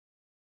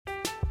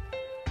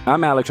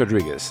I'm Alex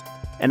Rodriguez.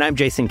 And I'm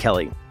Jason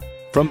Kelly.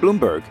 From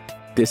Bloomberg,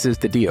 this is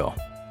The Deal.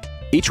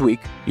 Each week,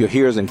 you'll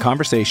hear us in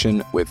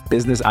conversation with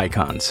business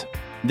icons.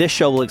 This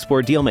show will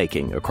explore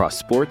deal-making across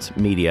sports,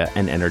 media,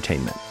 and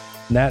entertainment.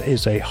 That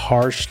is a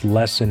harsh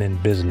lesson in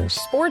business.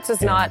 Sports is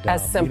not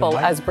as simple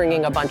as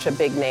bringing a bunch of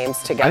big names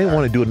together. I didn't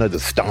want to do another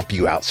stomp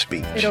you out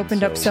speech. It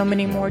opened up so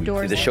many more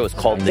doors. The show is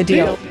called The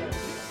Deal.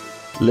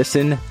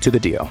 Listen to The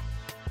Deal.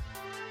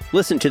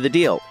 Listen to The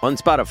Deal on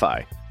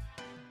Spotify.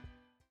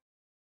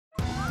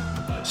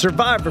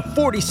 Survivor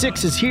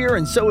 46 is here,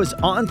 and so is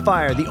On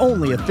Fire, the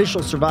only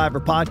official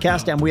Survivor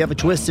podcast, and we have a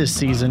twist this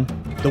season.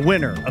 The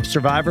winner of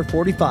Survivor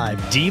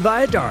 45, Dee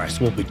Valladares,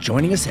 will be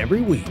joining us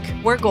every week.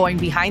 We're going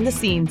behind the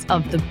scenes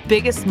of the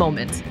biggest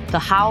moments, the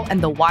how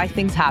and the why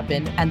things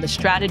happen, and the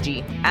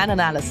strategy and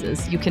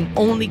analysis you can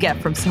only get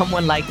from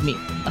someone like me,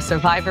 a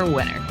Survivor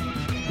winner.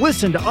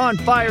 Listen to On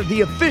Fire,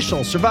 the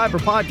official Survivor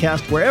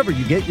podcast, wherever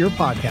you get your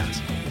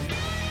podcasts.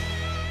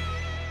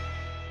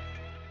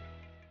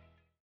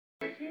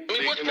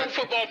 What's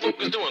football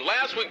focus doing?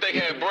 Last week they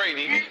had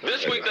Brady.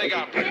 This week they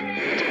got Brady.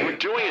 We're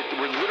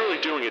literally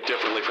doing it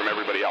differently from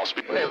everybody else.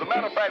 As a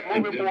matter of fact,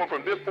 moving forward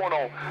from this point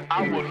on,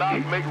 I will not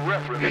make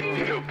reference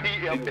to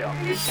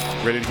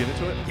PFL. Ready to get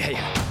into it?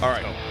 Yeah. All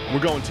right.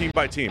 We're going team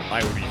by team.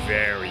 I would be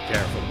very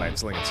careful about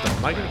slinging stone.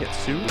 Am I going to get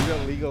sued? Is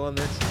that legal on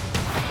this?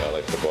 I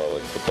like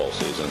football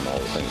season, and all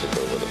the things that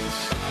go with it.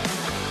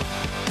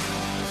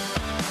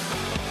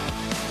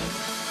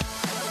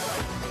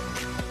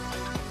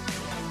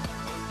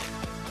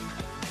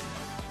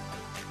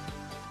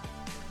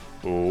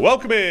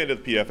 Welcome into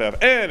the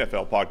PFF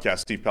NFL podcast.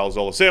 Steve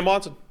Palazzolo, Sam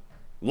Monson,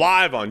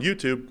 live on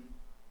YouTube.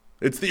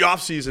 It's the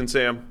offseason,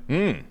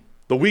 Sam.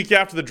 The week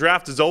after the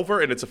draft is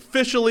over, and it's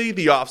officially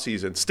the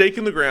offseason. Stake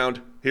in the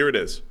ground. Here it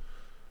is.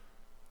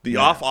 The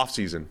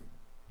off-season.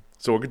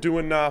 So we're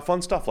doing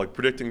fun stuff like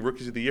predicting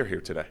rookies of the year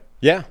here today.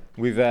 Yeah,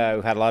 we've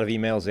had a lot of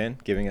emails in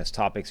giving us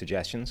topic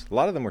suggestions. A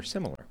lot of them were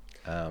similar.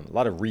 A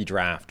lot of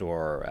redraft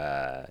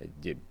or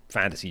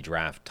fantasy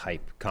draft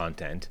type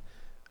content.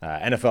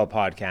 NFL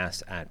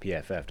podcast at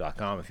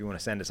pff.com if you want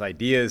to send us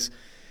ideas.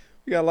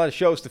 We got a lot of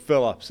shows to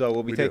fill up, so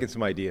we'll be taking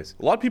some ideas.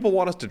 A lot of people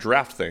want us to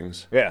draft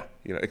things. Yeah.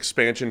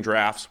 Expansion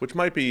drafts, which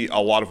might be a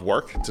lot of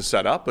work to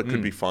set up, but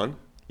could be fun.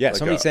 Yeah, like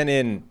somebody sent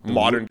in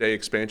modern day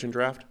expansion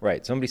draft.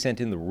 Right. Somebody sent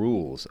in the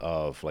rules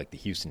of like the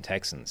Houston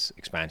Texans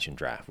expansion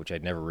draft, which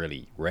I'd never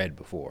really read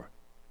before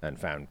and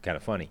found kind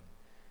of funny.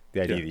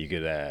 The idea that you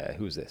could,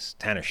 who's this?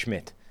 Tanner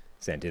Schmidt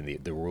sent in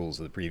the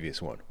rules of the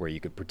previous one, where you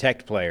could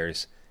protect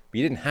players, but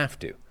you didn't have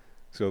to.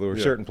 So there were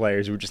certain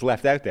players who were just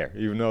left out there,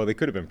 even though they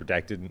could have been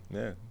protected.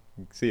 Yeah,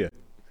 see ya.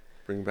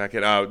 Bring back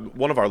in.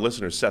 One of our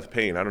listeners, Seth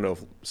Payne, I don't know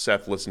if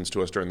Seth listens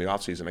to us during the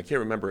offseason. I can't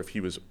remember if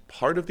he was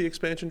part of the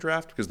expansion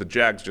draft because the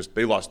Jags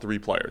they lost 3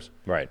 players.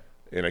 Right.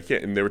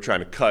 And they were trying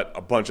to cut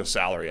a bunch of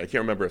salary. I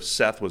can't remember if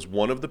Seth was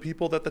one of the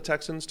people that the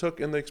Texans took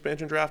in the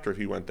expansion draft or if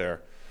he went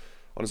there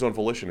on his own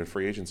volition in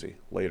free agency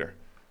later.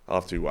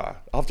 I'll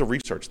have to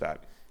research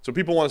that. So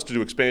people want us to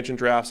do expansion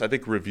drafts. I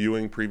think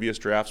reviewing previous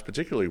drafts,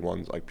 particularly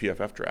ones like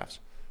PFF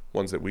drafts,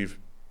 ones that we've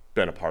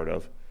been a part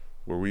of,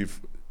 where we've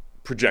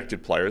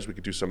projected players, we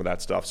could do some of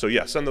that stuff. So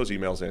yeah, send those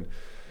emails in.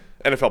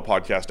 NFL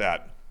podcast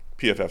at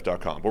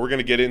pff.com. But we're going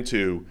to get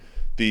into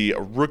the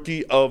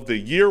Rookie of the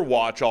Year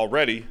watch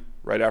already,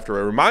 right after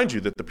I remind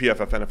you that the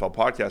PFF NFL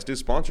podcast is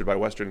sponsored by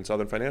Western and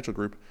Southern Financial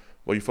Group.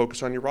 While you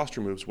focus on your roster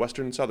moves,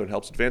 Western and Southern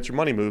helps advance your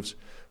money moves.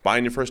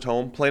 Buying your first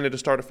home, planning to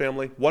start a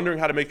family, wondering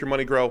how to make your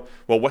money grow?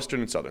 Well,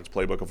 Western and Southern's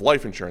playbook of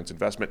life insurance,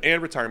 investment, and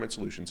retirement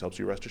solutions helps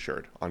you rest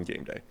assured on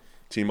game day.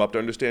 Team up to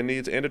understand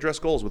needs and address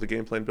goals with a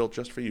game plan built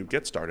just for you.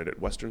 Get started at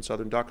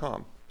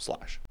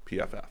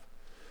westernsouthern.com/PFF.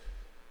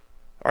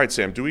 All right,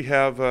 Sam, do we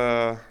have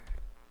I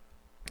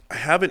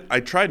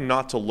tried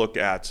not to look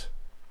at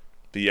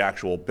the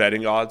actual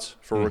betting odds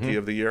for Rookie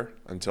of the Year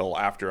until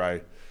after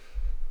I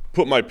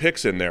put my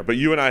picks in there. But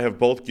you and I have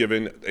both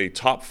given a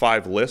top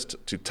 5 list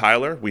to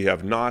Tyler. We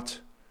have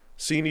not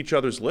seen each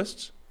other's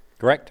lists.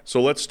 Correct.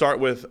 So let's start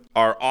with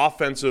our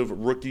offensive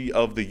Rookie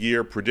of the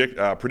Year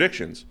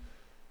predictions.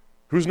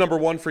 Who's number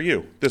 1 for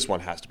you? This one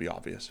has to be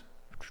obvious.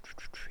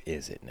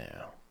 Is it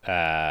now?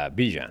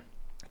 Bijan.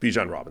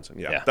 Bijan Robinson,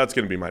 yeah. That's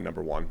going to be my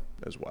number 1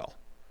 as well.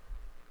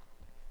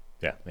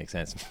 Yeah, makes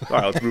sense. All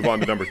right, let's move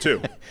on to number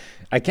 2.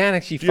 I can't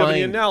actually find... Do you have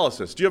any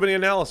analysis? Do you have any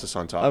analysis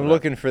on top of that? I'm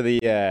looking for the...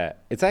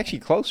 it's actually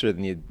closer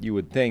than you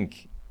would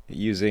think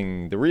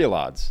using the real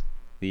odds.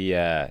 Do you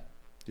have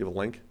a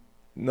link?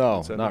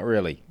 No, not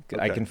really.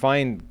 Okay. I can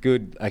find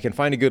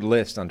a good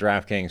list on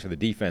DraftKings for the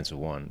defensive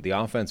one. The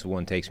offensive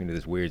one takes me to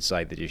this weird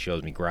site that just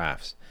shows me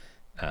graphs.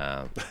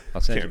 I'll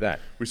send you that.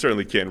 We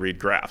certainly can read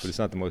graphs. But it's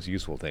not the most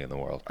useful thing in the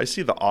world. I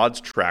see the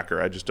odds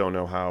tracker. I just don't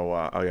know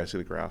how. I see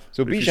the graph.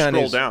 So Bijan, if you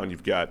scroll down,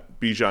 you've got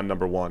Bijan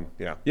number 1.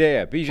 Yeah.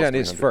 Yeah. Bijan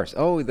is first.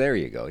 Oh, there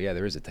you go. Yeah,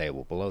 there is a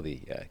table below the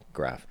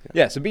graph.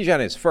 Yeah. So Bijan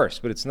is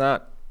first, but it's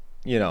not.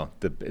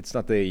 It's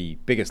not the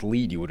biggest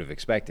lead you would have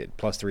expected.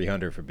 Plus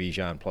 300 for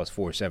Bijan, plus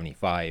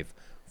 475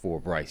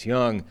 for Bryce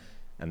Young,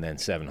 and then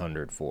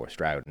 700 for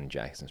Stroud and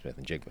Jackson Smith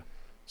and Jigba.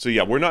 So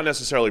yeah, we're not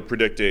necessarily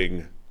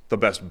predicting the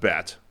best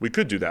bet. We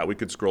could do that. We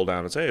could scroll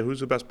down and say, hey, who's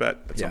the best bet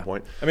at some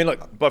point? I mean,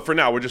 look. But for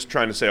now, we're just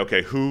trying to say,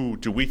 okay, who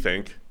do we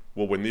think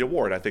will win the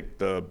award? I think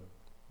the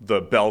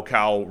bell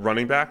cow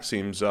running back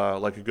seems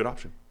like a good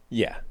option.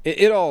 Yeah.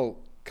 It all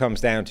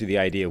comes down to the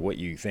idea of what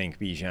you think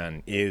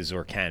Bijan is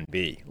or can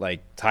be.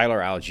 Like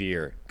Tyler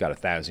Algier got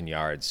 1,000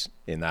 yards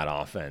in that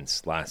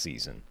offense last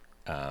season.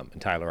 And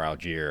Tyler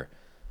Algier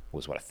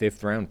was, a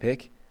 5th-round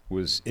pick?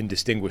 Was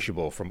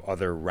indistinguishable from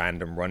other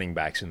random running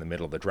backs in the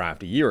middle of the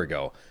draft a year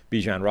ago.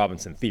 Bijan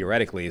Robinson,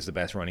 theoretically, is the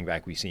best running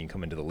back we've seen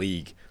come into the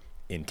league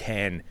in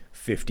 10,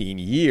 15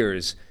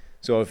 years.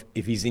 So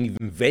if he's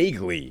even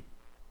vaguely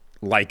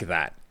like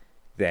that,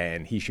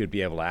 then he should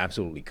be able to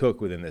absolutely cook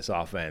within this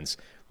offense.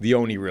 The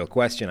only real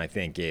question, I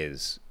think,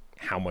 is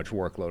how much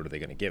workload are they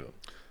going to give him?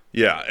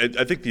 Yeah,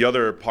 I think the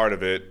other part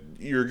of it,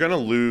 you're going to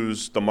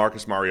lose the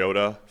Marcus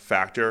Mariota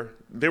factor.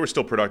 They were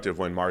still productive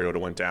when Mariota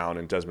went down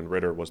and Desmond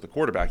Ridder was the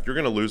quarterback. You're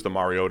going to lose the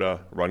Mariota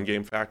run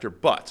game factor.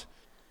 But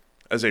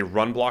as a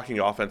run-blocking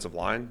offensive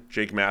line,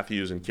 Jake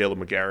Matthews and Caleb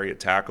McGarry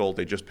at tackle,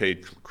 they just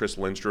paid Chris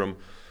Lindstrom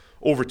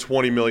over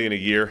 $20 million a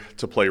year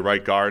to play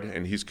right guard,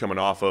 and he's coming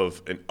off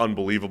of an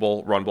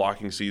unbelievable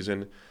run-blocking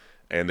season.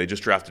 And they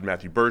just drafted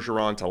Matthew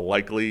Bergeron to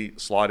likely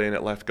slot in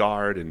at left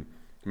guard, and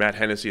Matt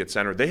Hennessy at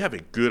center. They have a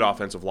good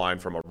offensive line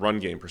from a run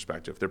game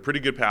perspective. They're pretty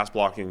good pass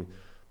blocking,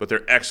 but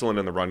they're excellent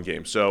in the run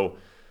game. So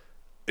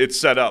it's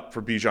set up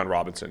for Bijan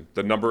Robinson,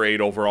 the number 8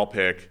 overall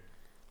pick,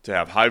 to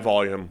have high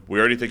volume. We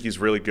already think he's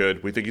really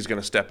good. We think he's going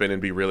to step in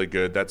and be really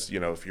good. That's,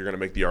 if you're going to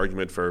make the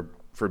argument for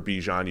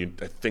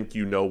Bijan, I think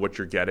you know what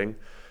you're getting.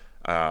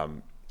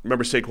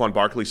 Remember Saquon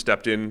Barkley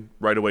stepped in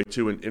right away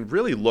too and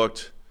really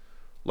looked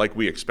like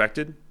we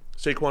expected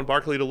Saquon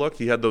Barkley to look.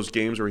 He had those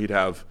games where he'd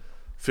have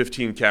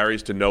 15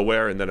 carries to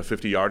nowhere and then a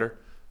 50-yarder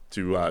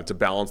to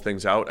balance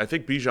things out. I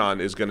think Bijan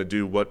is going to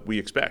do what we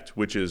expect,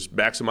 which is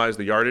maximize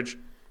the yardage,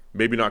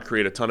 maybe not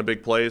create a ton of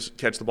big plays,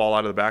 catch the ball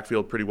out of the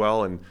backfield pretty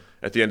well, and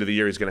at the end of the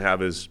year he's going to have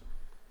his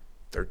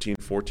 13,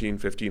 14,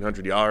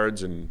 1,500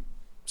 yards and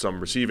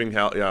some receiving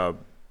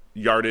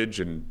yardage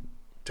and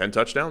 10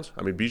 touchdowns.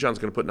 I mean, Bijan's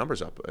going to put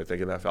numbers up, I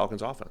think, in that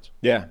Falcons offense.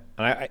 Yeah,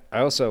 and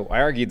I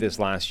argued this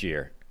last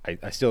year.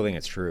 I still think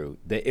it's true.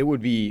 It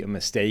would be a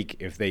mistake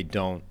if they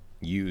don't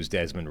use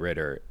Desmond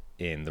Ridder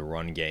in the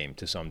run game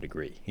to some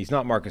degree. He's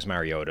not Marcus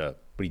Mariota,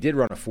 but he did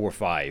run a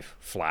 4.5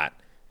 flat.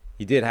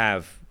 He did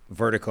have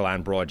vertical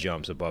and broad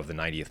jumps above the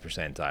 90th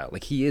percentile.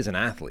 Like, he is an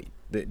athlete.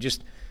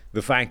 Just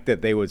the fact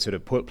that they would sort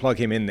of plug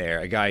him in there,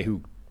 a guy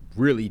who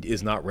really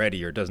is not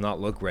ready or does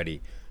not look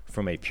ready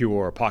from a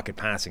pure pocket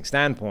passing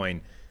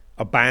standpoint,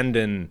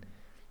 abandon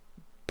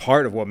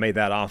part of what made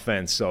that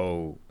offense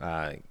so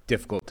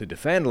difficult to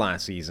defend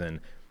last season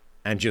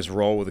and just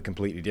roll with a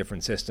completely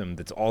different system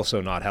that's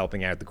also not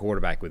helping out the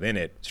quarterback within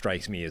it,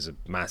 strikes me as a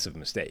massive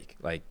mistake.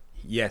 Like,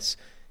 yes,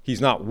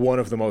 he's not one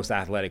of the most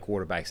athletic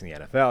quarterbacks in the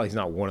NFL. He's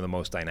not one of the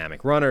most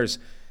dynamic runners,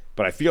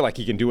 but I feel like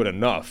he can do it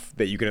enough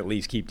that you can at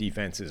least keep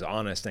defenses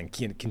honest and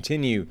can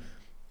continue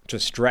to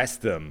stress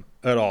them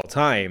at all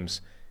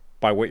times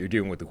by what you're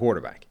doing with the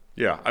quarterback.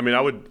 Yeah, I mean,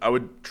 I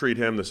would treat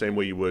him the same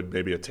way you would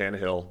maybe a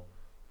Tannehill,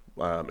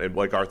 and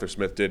like Arthur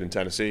Smith did in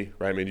Tennessee,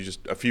 right? I mean, you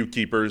just a few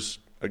keepers.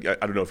 I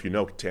don't know if you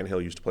know,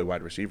 Tannehill used to play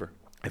wide receiver.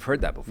 I've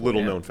heard that before.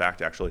 Little known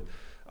fact, actually.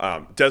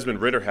 Desmond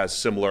Ridder has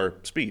similar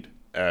speed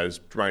as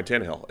Ryan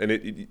Tannehill,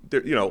 and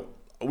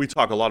we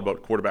talk a lot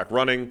about quarterback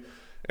running,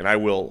 and I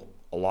will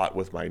a lot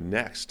with my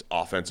next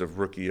offensive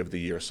rookie of the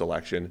year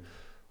selection.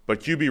 But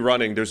QB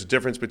running, there's a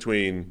difference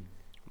between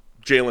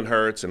Jalen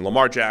Hurts and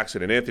Lamar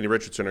Jackson and Anthony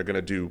Richardson are going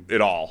to do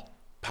it all.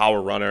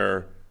 Power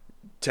runner,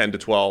 10 to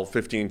 12,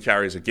 15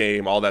 carries a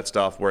game, all that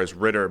stuff, whereas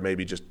Ridder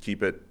maybe just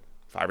keep it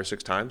 5 or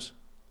 6 times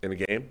in a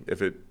game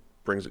if it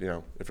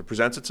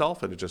presents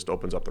itself, and it just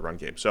opens up the run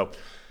game. So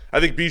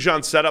I think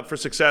Bijan's set up for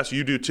success.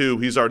 You do too.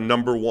 He's our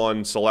number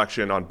 1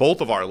 selection on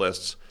both of our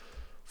lists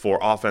for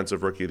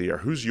Offensive Rookie of the Year.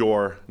 Who's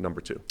your number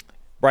 2?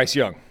 Bryce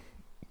Young.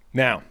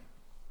 Now,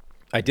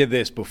 I did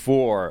this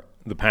before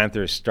the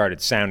Panthers started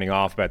sounding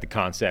off about the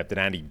concept that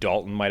Andy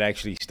Dalton might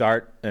actually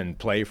start and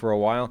play for a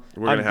while.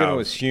 I'm going to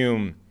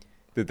assume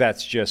that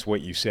that's just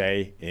what you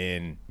say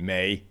in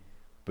May,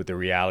 but the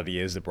reality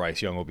is that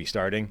Bryce Young will be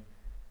starting.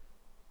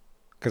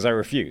 Because I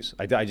refuse.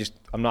 I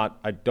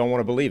don't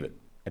want to believe it.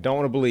 I don't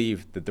want to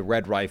believe that the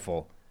Red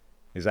Rifle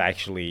is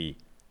actually,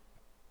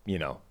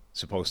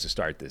 supposed to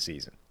start this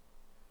season.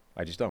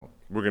 I just don't.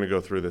 We're going to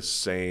go through the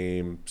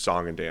same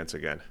song and dance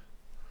again.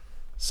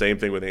 Same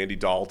thing with Andy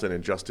Dalton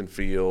and Justin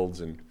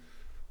Fields, and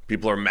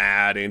people are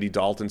mad Andy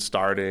Dalton's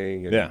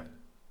starting. Yeah.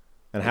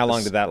 And how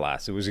long did that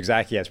last? It was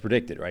exactly as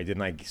predicted, right?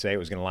 Didn't I say it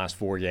was going to last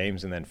 4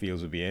 games and then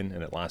Fields would be in,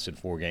 and it lasted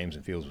 4 games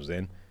and Fields was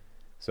in?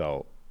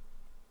 So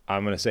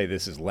I'm going to say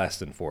this is less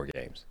than 4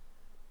 games.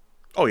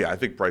 Oh, yeah. I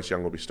think Bryce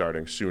Young will be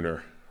starting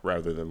sooner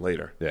rather than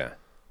later. Yeah.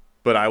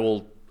 But I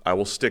will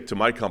stick to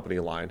my company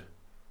line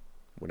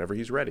whenever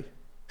he's ready.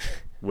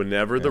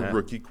 Whenever the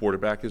rookie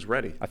quarterback is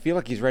ready. I feel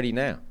like he's ready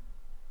now.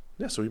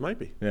 Yeah, so he might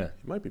be. Yeah.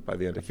 He might be by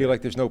the end of I feel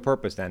like there's no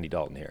purpose to Andy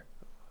Dalton here.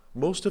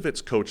 Most of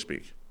it's coach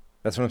speak.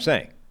 That's what I'm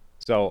saying.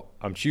 So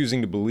I'm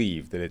choosing to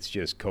believe that it's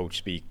just coach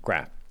speak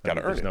crap.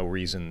 There's no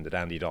reason that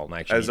Andy Dalton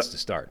actually needs to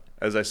start.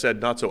 As I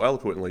said not so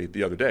eloquently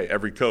the other day,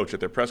 every coach at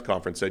their press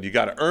conference said, you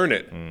got to earn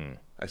it.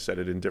 I said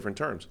it in different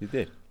terms. You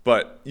did.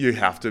 But you're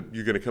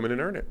going to come in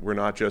and earn it. We're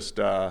not just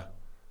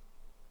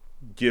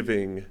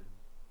giving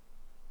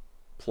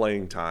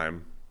playing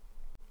time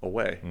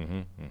away.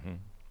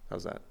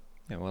 How's that?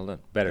 Yeah, well done.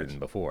 Better than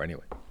before,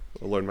 anyway.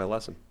 I learned my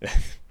lesson.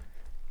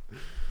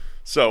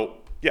 So,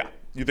 yeah,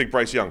 you think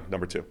Bryce Young,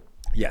 number 2?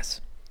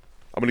 Yes.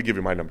 I'm going to give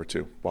you my number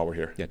 2 while we're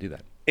here. Yeah, do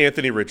that.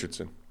 Anthony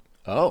Richardson.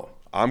 Oh.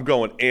 I'm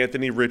going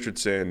Anthony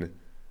Richardson,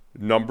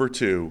 number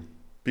 2,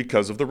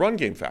 because of the run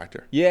game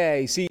factor. Yeah,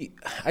 you see,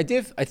 I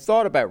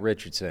thought about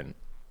Richardson,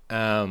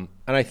 and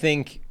I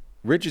think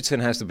Richardson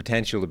has the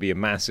potential to be a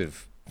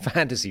massive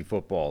fantasy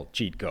football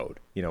cheat code,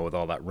 with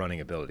all that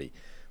running ability.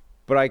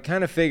 But I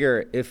kind of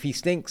figure if he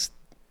stinks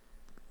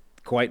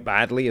quite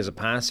badly as a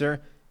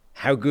passer,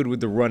 how good would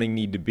the running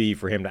need to be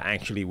for him to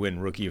actually win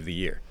Rookie of the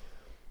Year?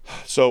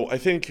 So I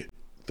think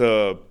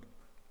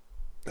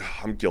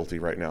I'm guilty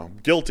right now.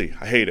 Guilty.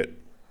 I hate it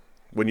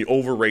when you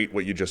overrate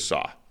what you just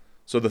saw.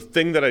 So the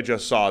thing that I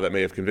just saw that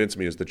may have convinced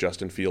me is the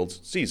Justin Fields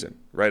season,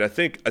 right? I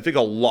think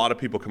a lot of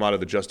people come out of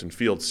the Justin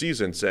Fields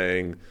season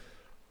saying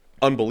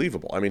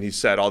unbelievable. I mean, he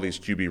set all these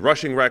QB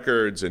rushing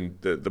records, and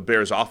the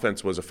Bears'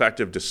 offense was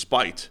effective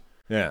despite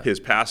his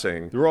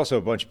passing. There were also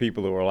a bunch of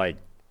people who were like,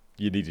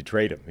 you need to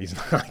trade him.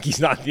 He's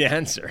not the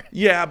answer.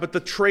 Yeah, but the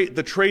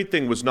trade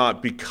thing was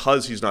not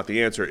because he's not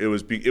the answer. It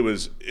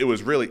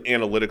was really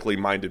analytically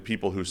minded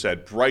people who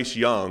said Bryce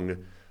Young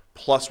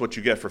plus what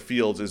you get for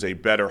Fields is a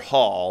better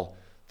haul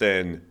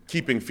than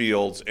keeping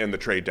Fields and the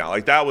trade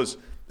down.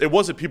 It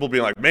wasn't people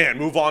being like, man,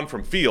 move on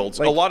from Fields.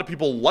 A lot of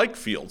people like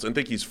Fields and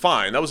think he's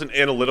fine. That was an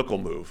analytical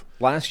move.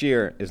 Last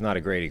year is not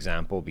a great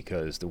example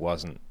because there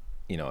wasn't,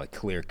 a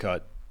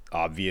clear-cut,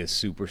 obvious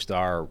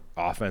superstar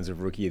offensive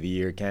Rookie of the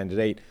Year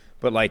candidate.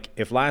 But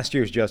if last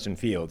year's Justin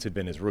Fields had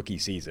been his rookie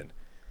season,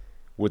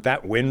 would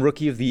that win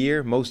Rookie of the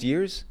Year most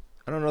years?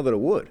 I don't know that it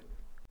would.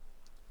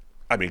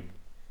 I mean,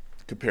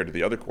 compared to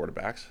the other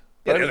quarterbacks.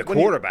 Yeah, the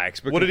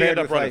quarterbacks. What did he end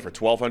up running for?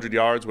 1,200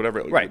 yards,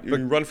 whatever. Right. You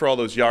run for all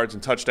those yards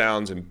and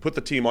touchdowns and put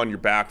the team on your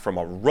back from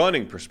a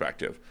running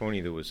perspective. If only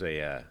there was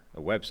a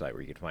website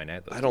where you could find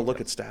out. I don't look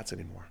at stats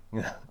anymore.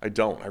 I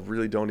don't. I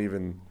really don't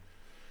even.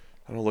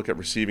 I don't look at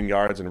receiving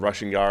yards and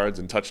rushing yards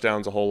and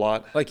touchdowns a whole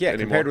lot. Anymore.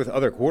 Compared with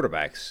other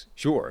quarterbacks,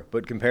 sure.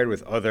 But compared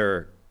with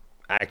other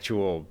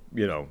actual,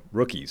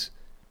 rookies,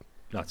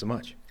 not so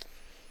much.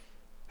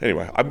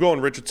 Anyway, I'm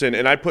going Richardson,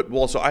 and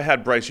I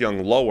had Bryce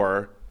Young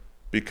lower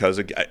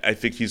because I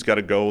think he's got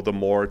to go the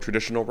more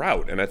traditional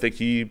route. And I think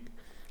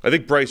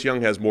Bryce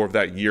Young has more of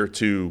that year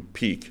 2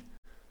 peak,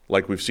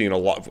 like we've seen a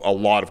lot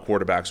of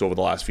quarterbacks over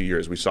the last few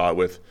years. We saw it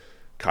with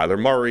Kyler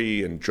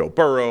Murray and Joe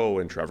Burrow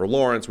and Trevor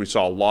Lawrence. We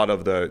saw a lot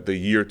of the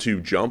year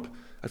 2 jump.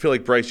 I feel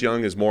like Bryce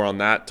Young is more on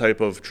that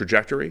type of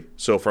trajectory.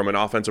 So from an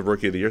offensive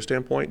Rookie of the Year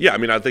standpoint, yeah, I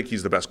mean, I think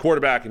he's the best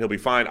quarterback and he'll be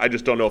fine. I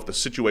just don't know if the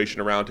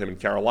situation around him in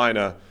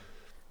Carolina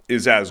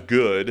is as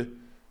good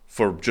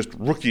for just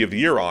Rookie of the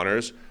Year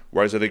honors,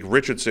 whereas I think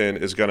Richardson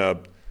is going to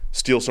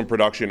steal some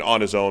production on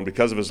his own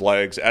because of his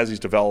legs as he's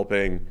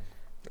developing,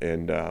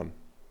 and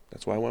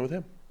that's why I went with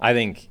him. I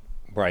think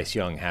Bryce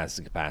Young has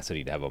the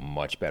capacity to have a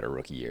much better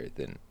rookie year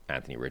than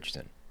Anthony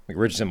Richardson.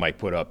 Richardson might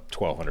put up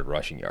 1,200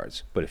 rushing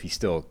yards, but if he's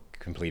still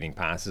completing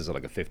passes at a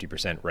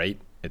 50% rate,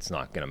 it's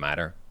not going to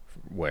matter.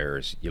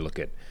 Whereas you look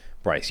at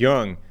Bryce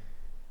Young,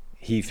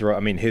 his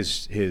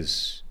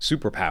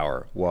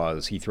superpower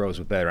was he throws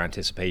with better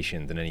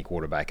anticipation than any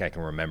quarterback I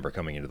can remember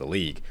coming into the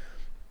league.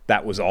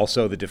 That was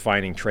also the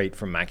defining trait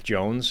from Mac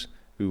Jones,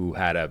 who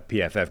had a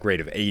PFF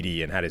grade of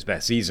 80 and had his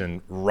best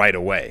season right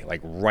away,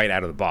 right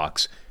out of the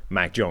box.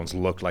 Mac Jones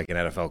looked like an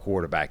NFL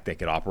quarterback that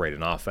could operate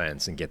an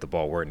offense and get the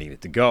ball where it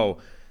needed to go.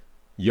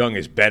 Young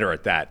is better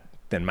at that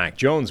than Mac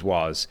Jones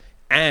was,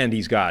 and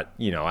he's got,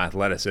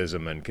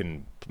 athleticism and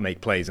can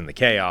make plays in the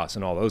chaos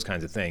and all those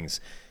kinds of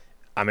things.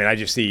 I mean,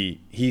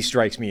 he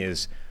strikes me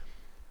as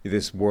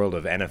this world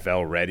of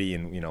NFL ready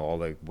and, all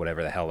the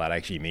whatever the hell that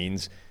actually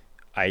means.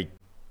 I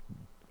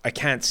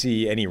can't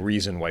see any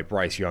reason why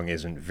Bryce Young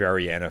isn't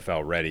very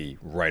NFL ready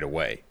right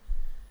away.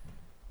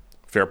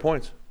 Fair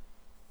point.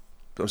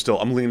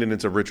 I'm leaning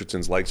into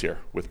Richardson's legs here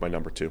with my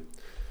number 2. All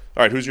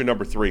right, who's your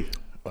number 3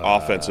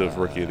 offensive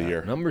Rookie of the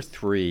Year? Number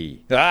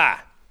 3.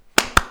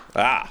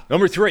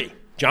 Number 3,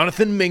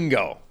 Jonathan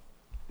Mingo.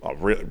 Oh,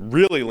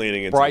 really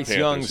leaning into Bryce the Panthers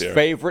Young's here.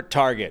 favorite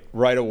target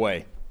right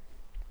away.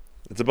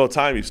 It's about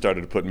time you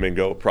started to put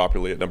Mingo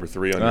properly at number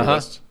 3 on your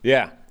list.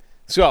 Yeah.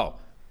 So,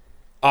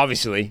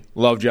 obviously,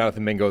 love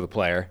Jonathan Mingo, the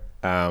player.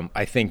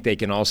 I think they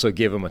can also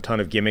give him a ton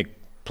of gimmick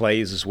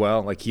plays as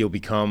well. He'll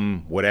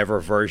become whatever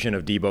version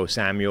of Deebo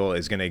Samuel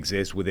is going to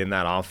exist within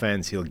that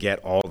offense. He'll get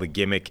all the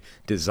gimmick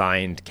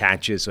designed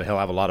catches, so he'll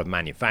have a lot of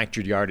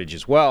manufactured yardage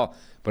as well.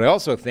 But I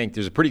also think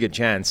there's a pretty good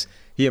chance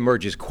he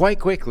emerges quite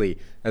quickly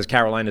as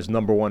Carolina's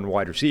number 1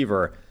 wide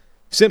receiver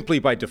simply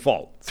by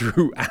default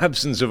through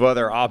absence of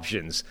other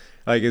options.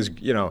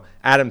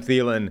 Adam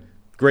Thielen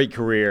great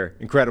career,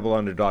 incredible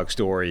underdog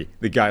story.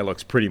 The guy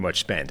looks pretty much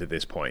spent at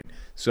this point.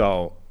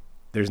 So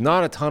there's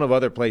not a ton of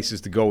other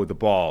places to go with the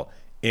ball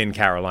in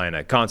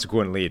Carolina.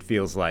 Consequently, it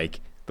feels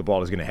like the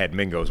ball is going to head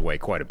Mingo's way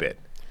quite a bit.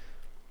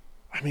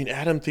 I mean,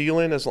 Adam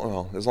Thielen, as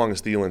long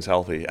as Thielen's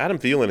healthy, Adam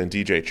Thielen and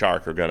DJ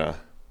Chark are going to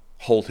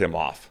hold him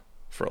off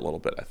for a little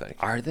bit, I think.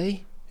 Are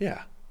they?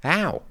 Yeah.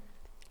 How?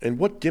 And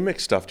what gimmick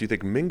stuff do you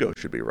think Mingo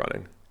should be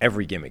running?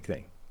 Every gimmick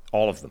thing.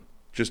 All of them.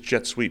 Just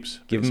jet sweeps.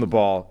 Give him the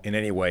ball in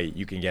any way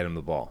you can get him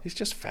the ball. He's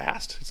just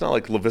fast. It's not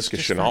like Laviska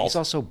Shenault. He's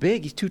also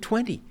big. He's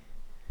 220.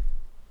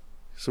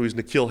 So he's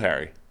N'Keal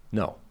Harry.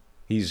 No.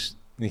 He's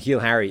N'Keal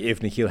Harry if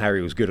N'Keal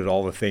Harry was good at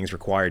all the things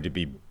required to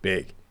be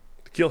big.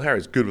 N'Keal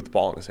Harry's good with the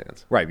ball in his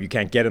hands. Right, but you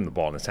can't get him the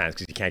ball in his hands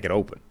because he can't get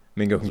open.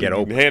 Mingo can get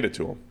open. You can hand it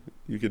to him.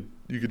 You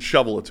could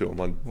shovel it to him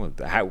on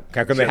how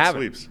can they have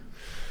sweeps.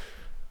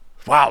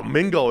 Wow,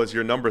 Mingo is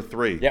your number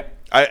 3. Yep.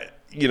 I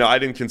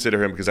didn't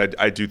consider him because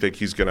I do think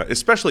he's gonna,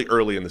 especially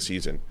early in the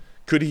season.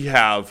 Could he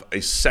have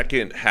a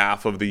second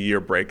half of the year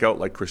breakout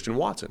like Christian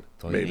Watson?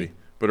 Maybe.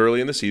 But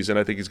early in the season,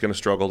 I think he's going to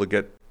struggle to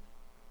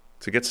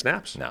get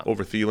snaps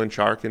over Thielen,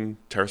 Chark, and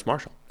Terrace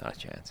Marshall. Not a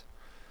chance.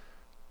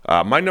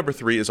 My number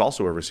 3 is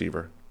also a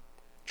receiver,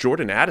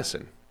 Jordan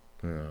Addison.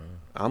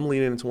 I'm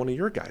leaning into one of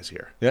your guys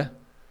here. Yeah.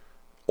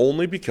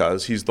 Only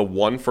because he's the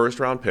one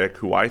first-round pick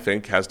who I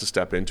think has to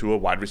step into a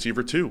wide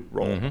receiver 2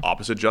 role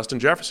opposite Justin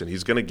Jefferson.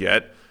 He's going to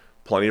get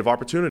plenty of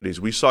opportunities.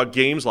 We saw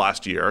games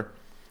last year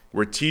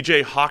where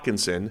TJ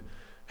Hawkinson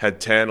had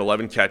 10,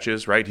 11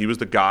 catches, right? He was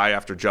the guy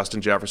after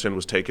Justin Jefferson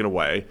was taken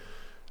away.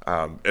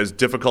 As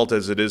difficult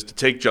as it is to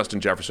take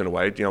Justin Jefferson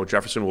away,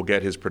 Jefferson will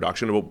get his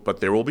production, but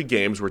there will be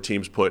games where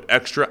teams put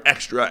extra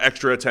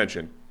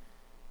attention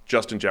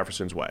Justin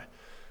Jefferson's way.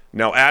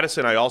 Now,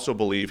 Addison, I also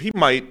believe he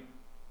might,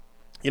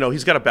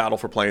 he's got a battle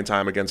for playing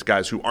time against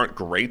guys who aren't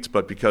great,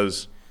 but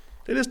because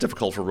it is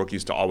difficult for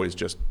rookies to always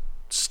just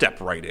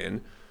step right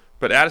in.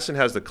 But Addison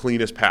has the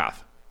cleanest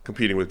path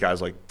competing with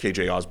guys like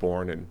KJ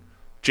Osborne and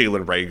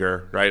Jalen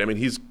Reagor, right? I mean,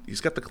 he's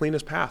got the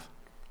cleanest path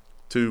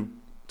to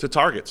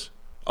targets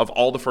of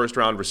all the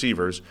first-round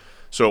receivers.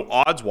 So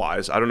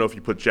odds-wise, I don't know if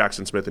you put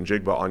Jackson Smith and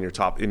Jigba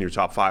in your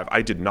top 5.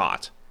 I did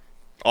not.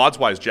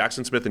 Odds-wise,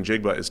 Jackson Smith and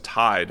Jigba is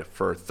tied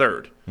for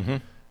 3rd.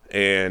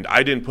 And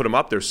I didn't put him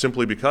up there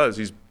simply because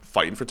he's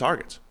fighting for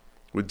targets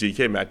with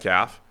DK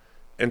Metcalf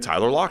and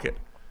Tyler Lockett.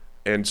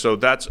 And so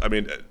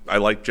I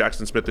like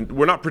Jackson Smith. And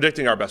we're not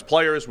predicting our best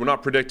players. We're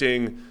not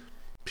predicting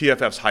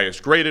PFF's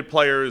highest graded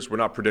players. We're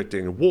not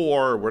predicting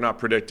WAR. We're not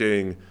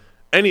predicting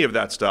any of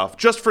that stuff.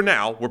 Just for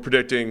now, we're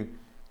predicting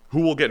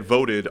who will get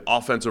voted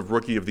Offensive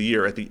Rookie of the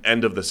Year at the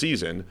end of the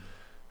season.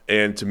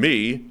 And to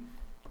me,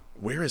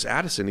 where is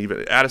Addison?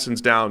 Even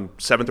Addison's down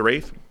 7th or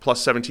 8th,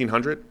 plus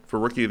 1,700 for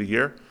Rookie of the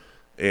Year.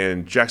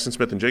 And Jackson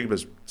Smith and Jigba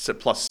is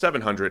plus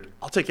 700.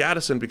 I'll take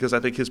Addison because I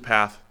think his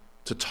path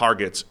to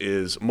targets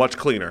is much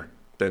cleaner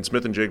than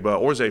Smith and Jigba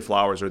or Zay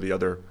Flowers or the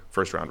other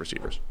first-round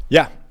receivers.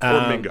 Yeah.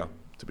 Or Mingo,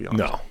 to be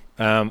honest. No.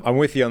 I'm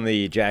with you on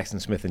the Jackson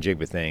Smith and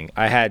Jigba thing.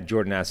 I had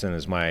Jordan Addison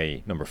as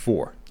my number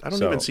 4. I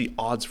don't even see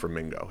odds for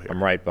Mingo here.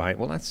 I'm right behind.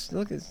 Well, it's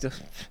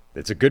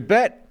a good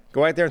bet.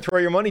 Go out there and throw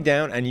your money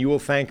down, and you will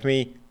thank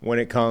me when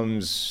it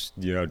comes,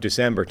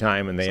 December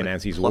time and they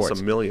announce these awards.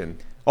 Plus $1 million.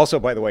 Also,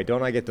 by the way,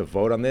 don't I get to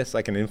vote on this?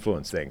 I can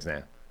influence things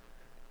now.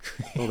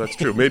 Oh, that's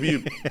true. Maybe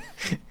you...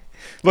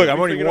 Look, I'm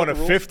only 1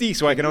 of 50,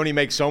 so I can only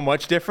make so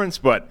much difference,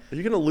 but... Are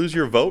you going to lose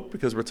your vote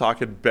because we're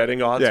talking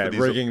betting odds for these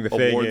rigging the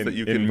thing awards that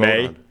you can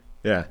May. vote on?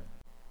 Yeah.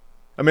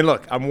 I mean,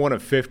 look, I'm 1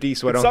 of 50,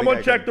 so I don't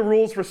Someone check the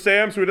rules for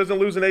Sam so he doesn't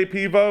lose an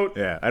AP vote.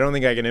 Yeah, I don't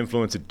think I can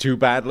influence it too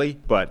badly,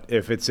 but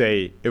if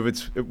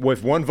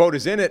one vote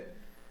is in it,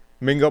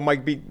 Mingo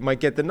might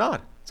get the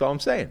nod. That's all I'm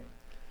saying.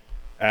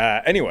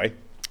 Anyway,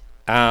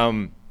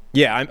 I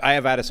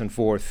have Addison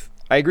 4th.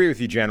 I agree with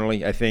you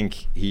generally. I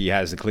think he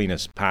has the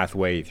cleanest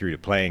pathway through to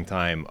playing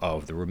time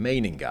of the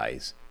remaining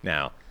guys.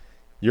 Now,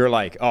 you're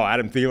like, oh,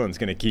 Adam Thielen's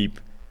going to keep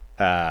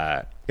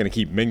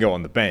Mingo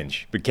on the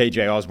bench, but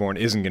KJ Osborne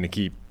isn't going to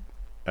keep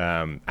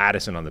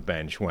Addison on the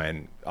bench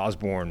when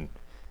Osborne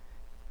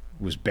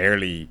was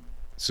barely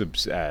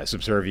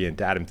subservient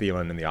to Adam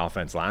Thielen in the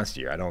offense last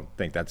year. I don't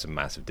think that's a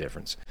massive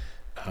difference.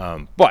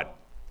 But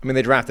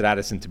they drafted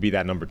Addison to be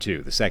that number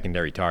 2, the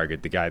secondary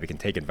target, the guy that can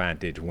take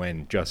advantage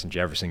when Justin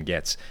Jefferson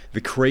gets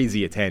the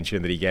crazy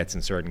attention that he gets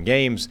in certain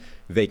games.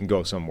 They can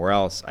go somewhere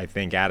else. I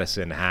think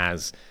Addison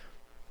has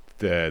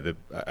a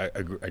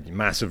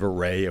massive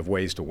array of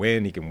ways to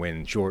win. He can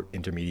win short,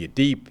 intermediate,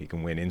 deep. He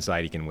can win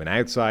inside. He can win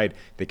outside.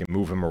 They can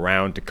move him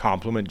around to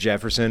complement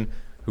Jefferson,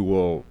 who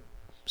will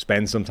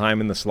spend some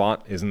time in the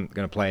slot, isn't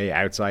going to play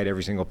outside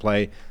every single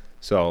play.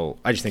 So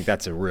I just think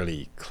that's a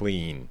really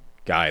clean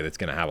guy that's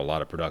going to have a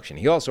lot of production.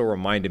 He also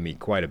reminded me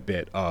quite a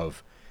bit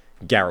of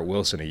Garrett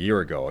Wilson a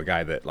year ago, a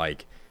guy that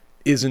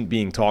isn't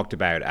being talked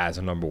about as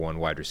a number 1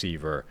 wide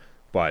receiver,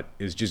 but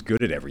is just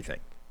good at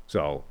everything.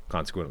 So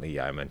consequently,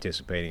 I'm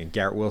anticipating a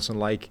Garrett Wilson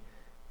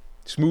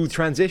smooth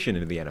transition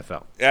into the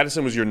NFL.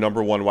 Addison was your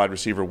number 1 wide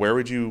receiver. Where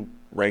would you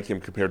rank him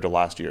compared to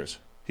last year's?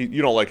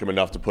 You don't like him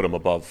enough to put him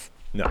above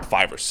No.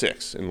 5 or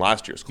 6 in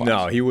last year's class.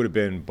 No, he would have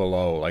been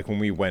below. Like when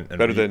we went. And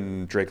better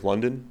than Drake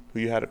London, who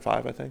you had at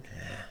 5, I think.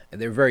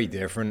 They're very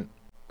different.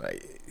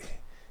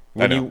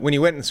 When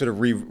you went and sort of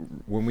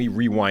when we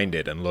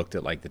rewinded and looked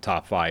at like the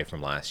top 5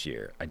 from last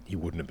year, he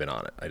wouldn't have been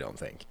on it. I don't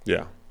think.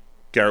 Yeah,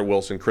 Garrett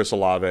Wilson, Chris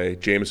Olave,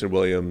 Jameson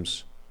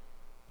Williams.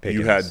 Pickens.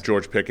 You had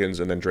George Pickens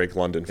and then Drake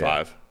London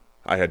 5.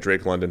 I had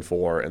Drake London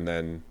 4 and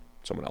then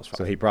someone else 5.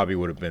 So he probably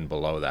would have been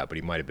below that, but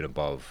he might have been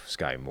above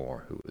Sky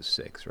Moore, who was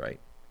 6, right?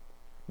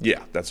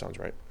 Yeah, that sounds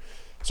right.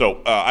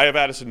 So I have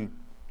Addison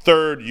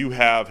 3rd. You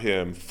have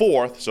him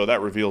 4th. So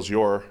that reveals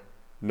your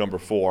number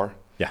 4.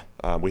 Yeah.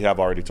 We have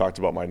already talked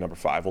about my number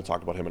 5. We'll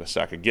talk about him in a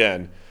sec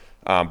again.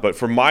 But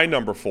for my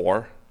number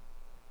 4,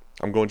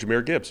 I'm going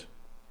Jahmyr Gibbs.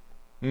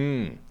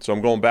 So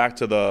I'm going back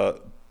to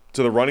the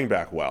running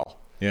back well.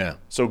 Yeah.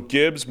 So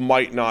Gibbs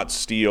might not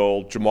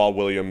steal Jamal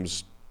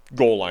Williams'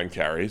 goal line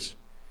carries.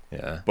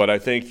 Yeah. But I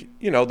think,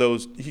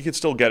 he could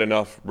still get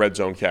enough red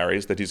zone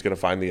carries that he's going to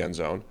find the end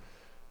zone.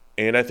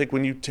 And I think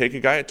when you take a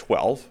guy at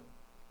 12,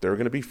 they're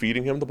going to be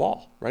feeding him the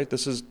ball, right?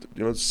 This is,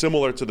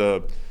 similar to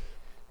the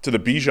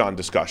Bijan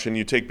discussion.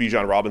 You take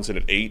Bijan Robinson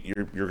at 8,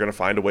 you're going to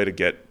find a way to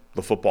get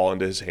the football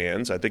into his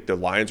hands. I think the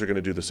Lions are going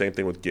to do the same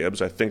thing with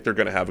Gibbs. I think they're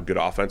going to have a good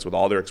offense with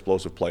all their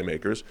explosive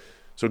playmakers.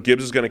 So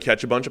Gibbs is going to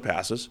catch a bunch of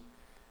passes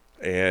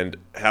and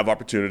have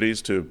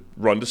opportunities to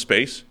run to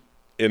space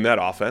in that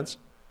offense.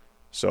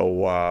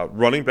 So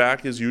running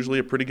back is usually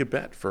a pretty good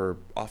bet for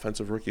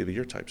offensive rookie of the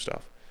year type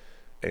stuff.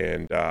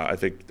 And I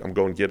think I'm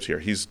going Gibbs here.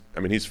 He's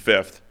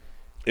 5th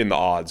in the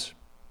odds.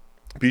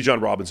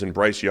 Bijan Robinson,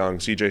 Bryce Young,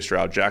 C.J.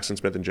 Stroud, Jackson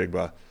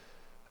Smith-Njigba,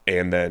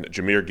 and then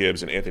Jahmyr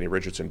Gibbs and Anthony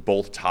Richardson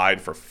both tied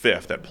for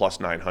 5th at plus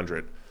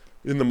 900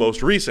 in the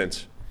most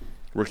recent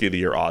rookie of the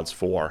year odds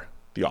for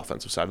the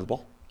offensive side of the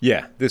ball.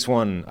 Yeah, this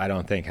one I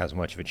don't think has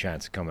much of a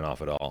chance of coming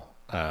off at all.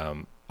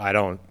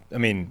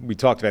 We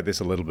talked about this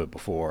a little bit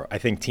before. I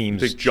think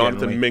teams. Take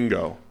Jonathan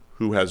Mingo,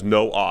 who has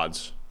no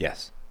odds.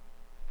 Yes.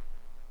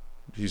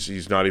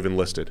 He's not even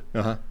listed.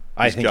 Uh-huh.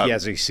 I think he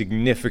has a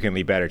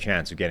significantly better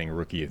chance of getting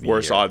Rookie of the Year.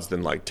 Worse odds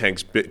than like Tank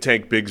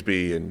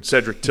Bigsby and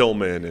Cedric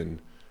Tillman and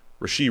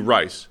Rashee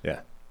Rice. Yeah.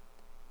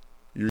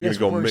 You're going to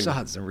go worse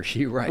odds than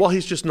Rashee Rice. Well,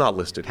 he's just not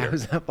listed here. How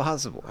is that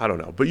possible? I don't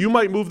know. But you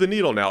might move the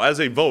needle now. As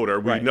a voter,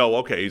 we know,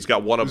 okay, he's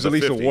got one of the 50.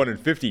 There's at least a 1 in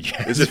 50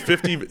 chance. Is it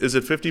 50? Is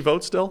it 50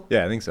 votes still?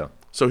 Yeah, I think so.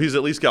 So he's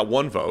at least got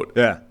 1 vote.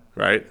 Yeah.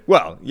 Right?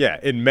 Well, yeah,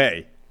 in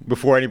May,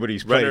 before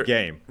anybody's played a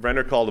game.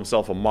 Renner called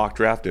himself a mock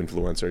draft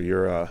influencer.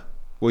 You're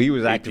Well, he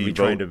was actively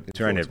trying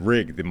to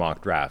rig the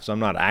mock draft. So I'm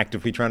not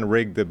actively trying to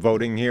rig the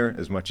voting here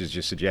as much as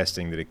just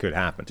suggesting that it could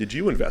happen. Did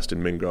you invest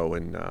in Mingo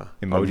in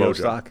Mojo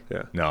stock?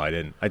 Yeah. No, I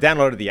didn't. I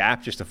downloaded the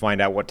app just to find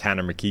out what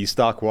Tanner McKee's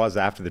stock was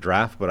after the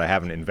draft, but I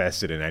haven't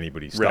invested in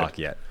anybody's stock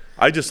yet.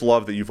 I just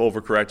love that you've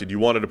overcorrected. You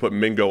wanted to put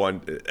Mingo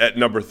at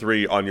number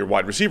 3 on your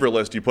wide receiver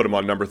list. You put him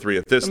on number 3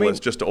 at this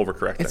list just to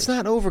overcorrect things. It's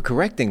not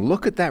overcorrecting.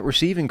 Look at that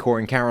receiving core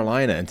in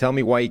Carolina and tell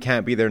me why he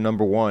can't be their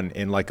number 1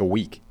 in like a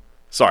week.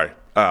 Sorry.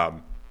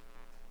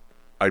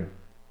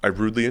 I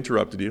rudely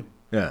interrupted you.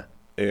 Yeah.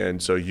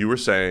 And so you were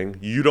saying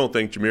you don't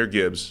think Jahmyr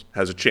Gibbs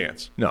has a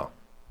chance. No.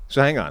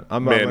 So hang on.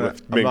 I'm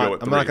not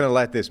going to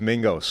let this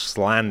Mingo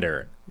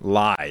slander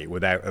lie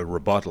without a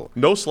rebuttal.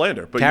 No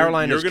slander. But you're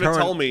going to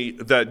tell me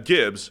that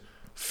Gibbs,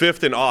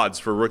 5th in odds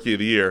for Rookie of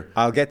the Year.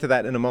 I'll get to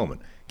that in a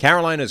moment.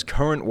 Carolina's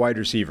current wide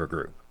receiver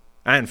group.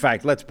 And in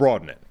fact, let's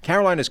broaden it.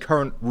 Carolina's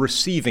current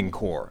receiving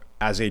core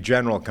as a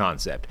general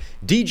concept.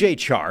 DJ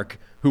Chark,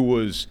 who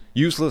was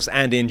useless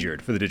and injured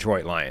for the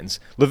Detroit Lions.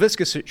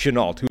 Laviska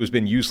Shenault, who has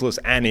been useless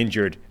and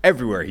injured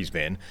everywhere he's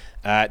been.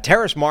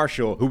 Terrace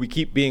Marshall, who we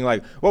keep being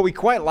like, well, we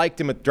quite liked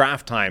him at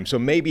draft time, so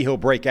maybe he'll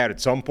break out at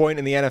some point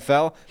in the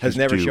NFL, has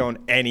never shown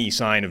any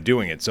sign of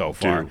doing it so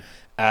far.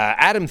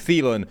 Adam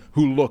Thielen,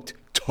 who looked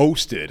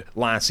toasted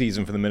last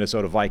season for the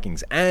Minnesota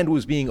Vikings and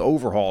was being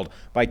overhauled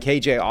by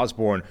KJ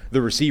Osborne,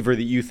 the receiver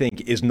that you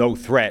think is no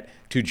threat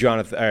to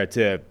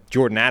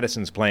Jordan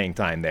Addison's playing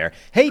time there.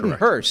 Hayden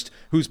Hurst,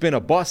 who's been a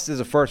bust as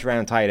a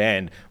first-round tight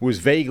end, was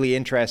vaguely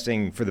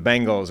interesting for the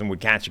Bengals and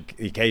would catch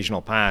the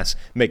occasional pass,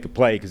 make a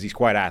play because he's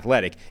quite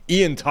athletic.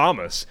 Ian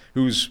Thomas,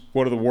 who's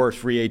one of the worst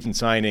free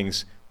agent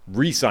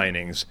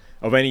re-signings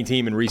of any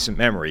team in recent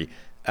memory.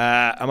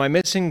 Am I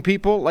missing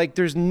people? Like,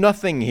 there's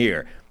nothing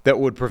here that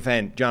would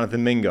prevent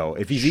Jonathan Mingo,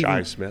 if he's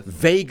even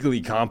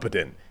vaguely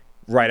competent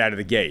right out of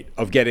the gate,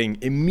 of getting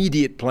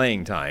immediate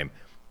playing time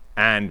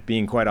and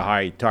being quite a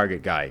high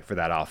target guy for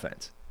that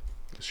offense.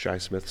 Is Shi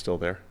Smith still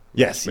there?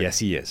 Yes,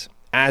 he is.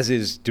 As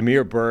is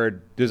Damiere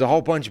Byrd. There's a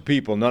whole bunch of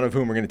people, none of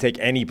whom are going to take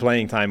any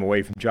playing time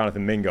away from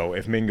Jonathan Mingo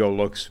if Mingo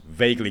looks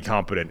vaguely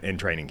competent in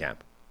training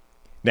camp.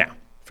 Now.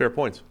 Fair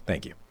points.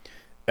 Thank you.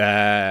 So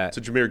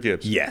Jahmyr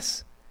Gibbs.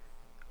 Yes.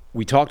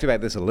 We talked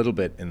about this a little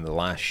bit in the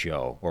last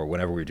show, or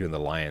whenever we were doing the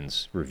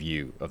Lions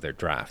review of their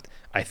draft.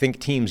 I think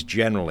teams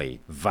generally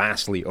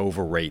vastly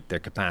overrate their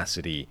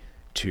capacity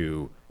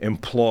to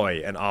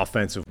employ an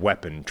offensive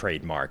weapon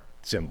trademark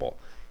symbol.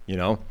 You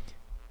know,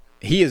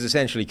 he is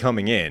essentially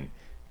coming in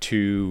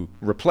to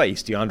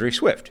replace DeAndre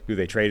Swift, who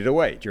they traded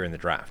away during the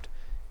draft.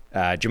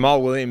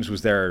 Jamal Williams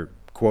was their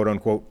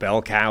quote-unquote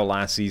bell cow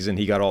last season.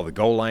 He got all the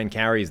goal line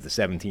carries, the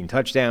 17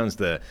 touchdowns,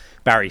 the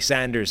Barry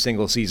Sanders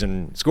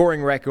single-season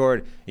scoring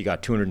record. He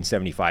got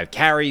 275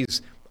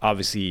 carries.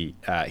 Obviously,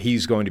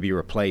 he's going to be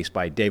replaced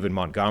by David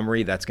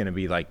Montgomery. That's going to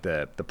be like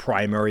the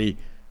primary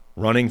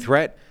running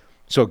threat.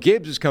 So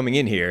Gibbs is coming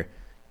in here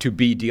to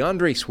be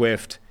DeAndre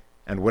Swift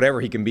and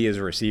whatever he can be as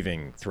a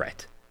receiving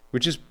threat,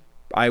 which is,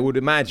 I would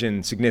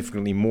imagine,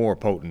 significantly more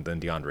potent than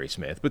DeAndre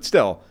Smith. But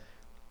still,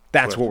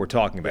 that's what we're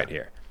talking about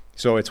here.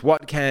 So it's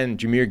what can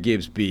Jahmyr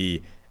Gibbs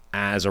be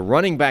as a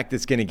running back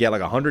that's going to get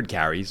like 100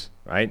 carries,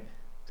 right?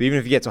 So even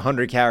if he gets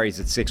 100 carries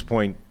at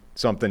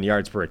 6-point-something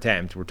yards per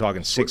attempt, we're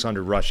talking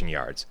 600 rushing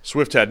yards.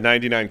 Swift had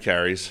 99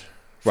 carries,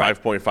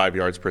 5.5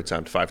 yards per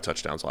attempt, 5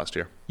 touchdowns last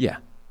year. Yeah.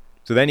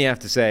 So then you have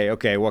to say,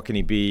 okay, what can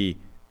he be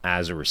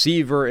as a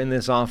receiver in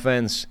this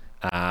offense?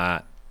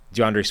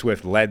 DeAndre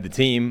Swift led the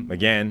team,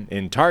 again,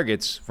 in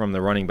targets from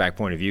the running back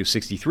point of view,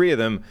 63 of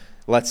them.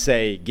 Let's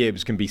say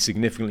Gibbs can be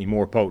significantly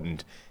more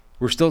potent.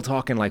 We're still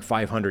talking like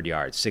 500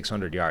 yards,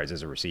 600 yards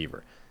as a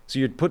receiver. So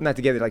you're putting that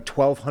together like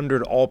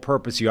 1,200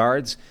 all-purpose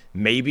yards.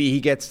 Maybe he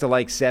gets to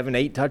like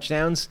 7-8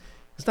 touchdowns.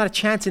 There's not a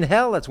chance in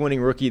hell that's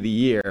winning Rookie of the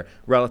Year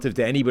relative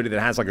to anybody that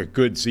has like a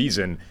good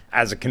season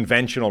as a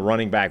conventional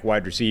running back,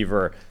 wide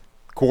receiver,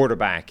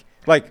 quarterback.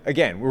 Like,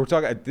 again, we were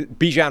talking,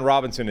 Bijan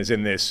Robinson is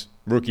in this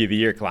Rookie of the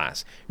Year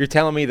class. You're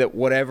telling me that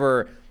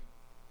whatever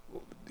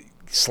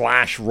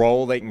slash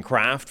role they can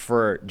craft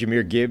for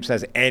Jahmyr Gibbs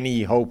has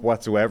any hope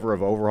whatsoever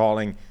of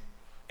overhauling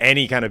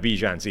any kind of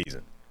Bijan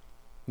season?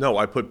 No,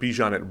 I put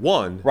Bijan at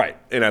 1. Right.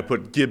 And I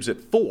put Gibbs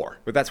at 4.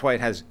 But that's why it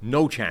has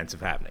no chance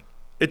of happening.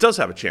 It does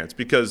have a chance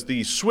because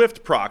the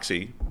Swift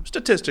proxy,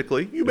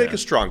 statistically, you make a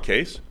strong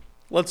case.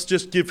 Let's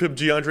just give him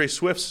DeAndre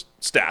Swift's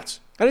stats.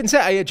 I didn't say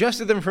I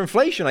adjusted them for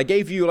inflation. I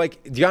gave you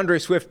like DeAndre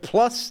Swift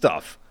plus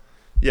stuff.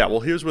 Yeah, well,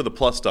 here's where the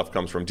plus stuff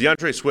comes from.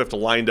 DeAndre Swift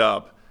lined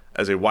up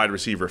as a wide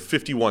receiver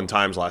 51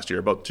 times last year,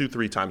 about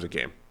 2-3 times a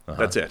game.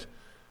 That's it.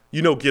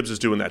 You know Gibbs is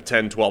doing that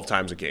 10, 12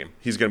 times a game.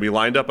 He's going to be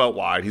lined up out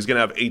wide. He's going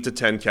to have 8 to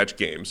 10 catch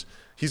games.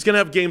 He's going to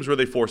have games where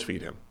they force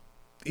feed him.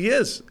 He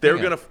is. They're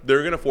going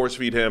to force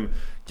feed him.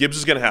 Gibbs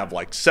is going to have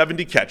like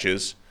 70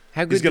 catches.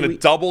 He's going to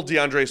double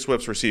DeAndre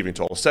Swift's receiving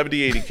total,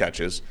 70, 80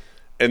 catches,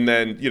 and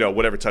then,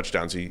 whatever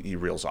touchdowns he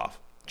reels off.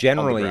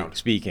 Generally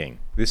speaking,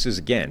 this is,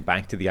 again,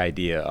 back to the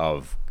idea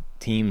of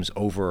teams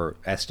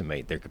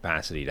overestimate their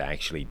capacity to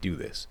actually do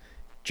this.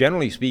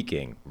 Generally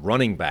speaking,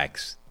 running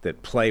backs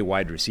that play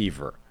wide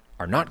receiver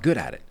are not good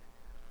at it.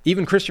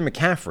 Even Christian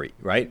McCaffrey,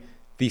 right?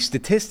 The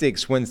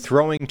statistics when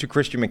throwing to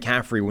Christian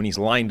McCaffrey when he's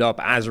lined up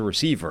as a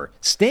receiver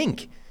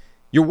stink.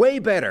 You're way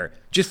better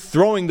just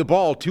throwing the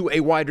ball to a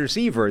wide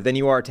receiver than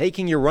you are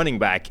taking your running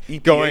back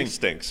EPA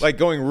stinks.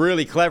 Going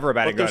really clever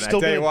about it. They're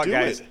still going to do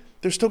it.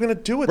 They're still going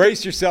to do it.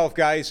 Brace yourself,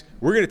 guys.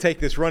 We're going to take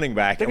this running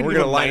back and we're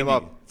going to line him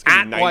up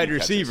at wide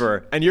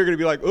receiver, and you're going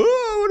to be like,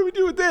 oh, what do we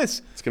do with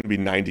this? It's going to be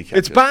 90 catches.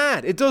 It's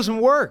bad. It doesn't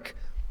work.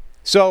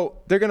 So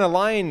they're going to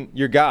line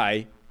your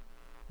guy,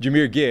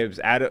 Jahmyr Gibbs,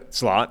 at a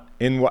slot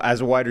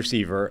as a wide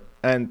receiver,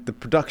 and the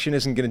production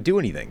isn't going to do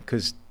anything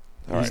because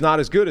he's not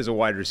as good as a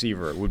wide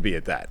receiver would be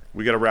at that.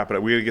 We got to wrap it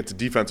up. We got to get to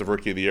Defensive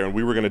Rookie of the Year, and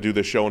we were going to do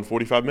this show in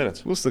 45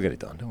 minutes. We'll still get it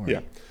done. Don't worry.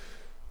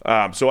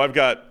 Yeah. So I've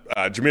got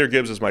Jahmyr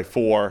Gibbs as my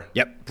 4.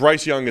 Yep.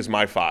 Bryce Young is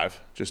my 5,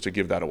 just to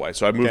give that away.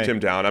 So I moved him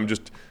down.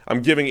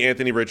 I'm giving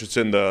Anthony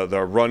Richardson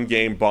the run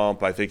game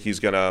bump. I think he's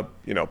gonna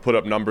put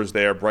up numbers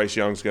there. Bryce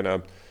Young's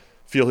gonna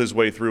feel his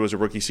way through as a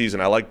rookie season.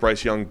 I like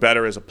Bryce Young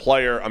better as a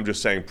player. I'm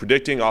just saying,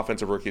 predicting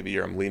Offensive Rookie of the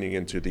Year, I'm leaning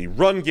into the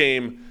run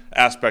game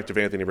aspect of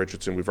Anthony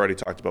Richardson. We've already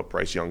talked about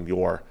Bryce Young,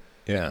 your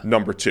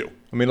number 2.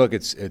 I mean, look,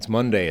 it's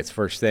Monday. It's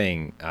first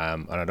thing,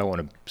 and I don't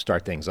want to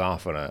start things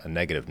off on a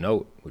negative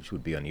note, which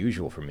would be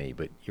unusual for me,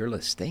 but your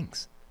list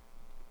stinks.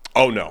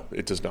 Oh, no,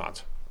 it does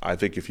not. I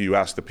think if you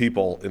ask the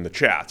people in the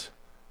chat,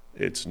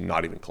 it's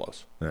not even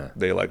close. Yeah.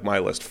 They like my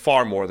list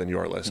far more than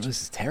your list.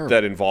 This is terrible.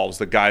 That involves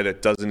the guy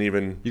that doesn't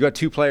even... You got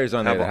 2 players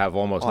on there that have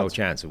almost no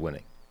chance of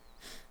winning.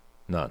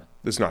 None.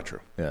 That's not true.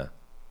 Yeah.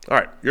 All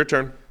right, your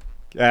turn.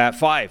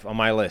 5 on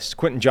my list,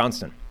 Quentin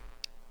Johnston.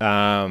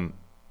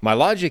 My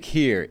logic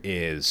here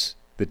is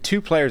the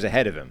 2 players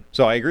ahead of him.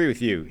 So I agree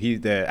with you.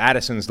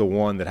 Addison's the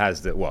one that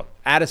has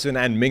Addison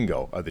and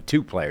Mingo are the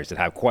 2 players that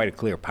have quite a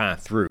clear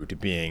path through to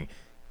being,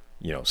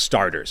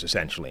 starters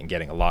essentially and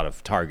getting a lot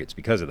of targets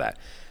because of that.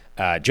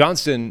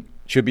 Johnston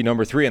should be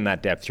number 3 in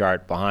that depth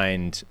chart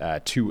behind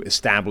 2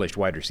 established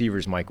wide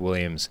receivers, Mike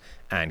Williams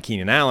and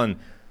Keenan Allen.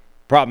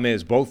 Problem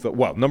is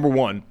number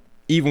 1,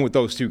 even with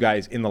those 2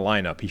 guys in the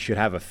lineup, he should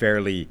have a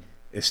fairly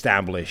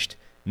established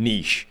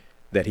niche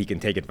that he can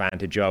take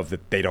advantage of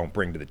that they don't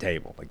bring to the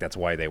table. Like, that's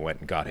why they went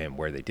and got him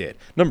where they did.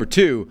 Number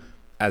 2,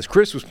 as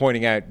Chris was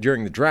pointing out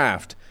during the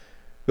draft,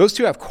 those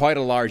 2 have quite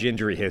a large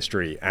injury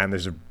history, and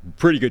there's a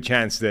pretty good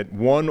chance that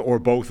one or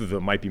both of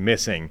them might be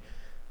missing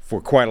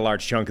for quite a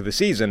large chunk of the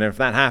season. And if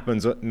that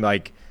happens,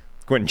 like,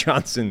 Quentin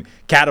Johnston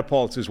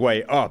catapults his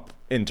way up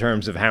in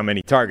terms of how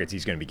many targets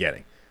he's going to be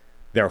getting.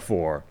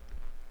 Therefore,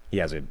 he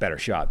has a better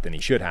shot than he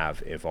should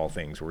have if all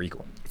things were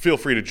equal. Feel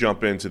free to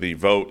jump into the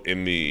vote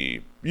in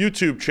the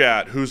YouTube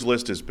chat. Whose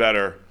list is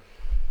better?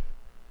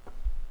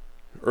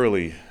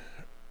 Early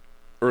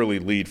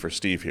lead for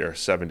Steve here,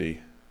 70.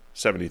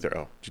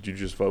 Oh, did you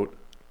just vote?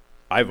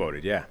 I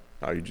voted, yeah.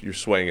 Oh, you're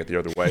swaying it the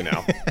other way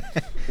now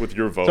with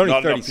your vote. It's only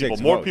Not enough 36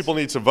 people. More votes. people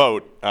need to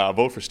vote.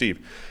 Vote for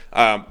Steve.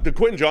 The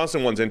Quentin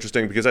Johnston one's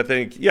interesting because I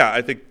think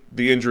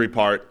the injury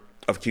part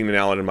of Keenan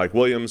Allen and Mike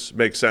Williams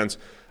makes sense.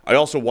 I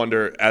also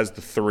wonder, as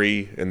the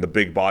three and the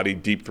big body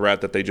deep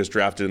threat that they just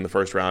drafted in the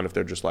first round, if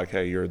they're just like,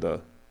 hey, you're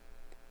the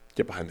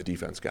get behind the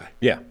defense guy.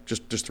 Yeah.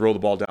 Just throw the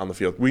ball down the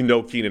field. We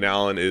know Keenan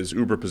Allen is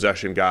uber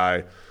possession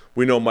guy.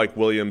 We know Mike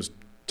Williams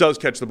does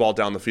catch the ball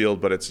down the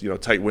field, but it's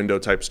tight window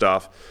type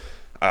stuff.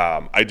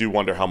 I do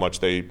wonder how much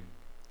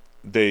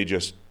they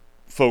just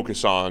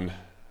focus on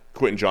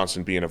Quentin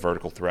Johnston being a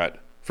vertical threat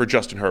for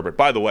Justin Herbert.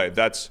 By the way,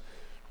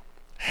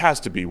 has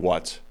to be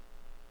what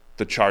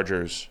the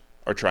Chargers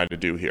are trying to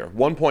do here.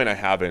 One point I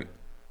haven't.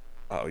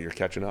 Oh, you're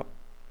catching up?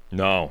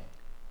 No.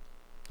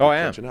 Oh, I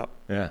am. Catching up.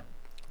 Yeah.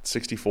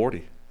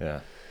 60-40. Yeah.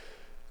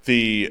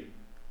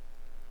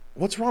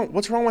 What's wrong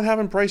with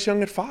having Bryce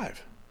Young at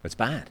 5? It's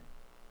bad.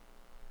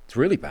 It's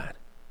really bad.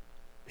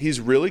 He's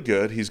really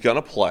good. He's going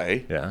to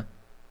play. Yeah.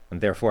 And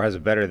therefore has a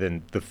better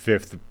than the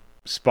 5th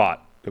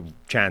spot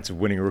chance of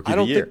winning Rookie I of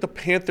don't the Year. think the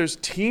Panthers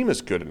team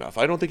is good enough.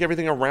 I don't think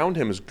everything around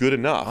him is good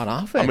enough. On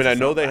offense, I mean, I it's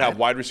know not they bad. have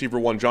wide receiver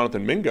 1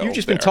 Jonathan Mingo. You've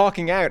just been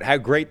talking out how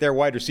great their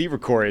wide receiver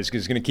core is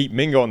because it's going to keep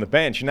Mingo on the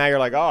bench. And now you're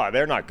like,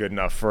 they're not good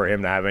enough for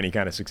him to have any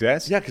kind of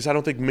success. Yeah, because I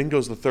don't think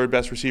Mingo's the 3rd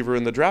best receiver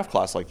in the draft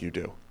class like you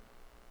do.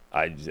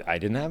 I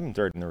didn't have him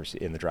 3rd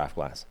in the draft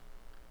class.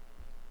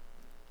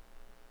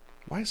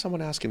 Why is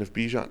someone asking if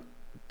Bijan...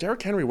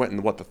 Derrick Henry went in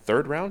the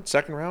 3rd round?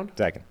 2nd round?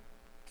 2nd.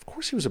 Of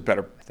course he was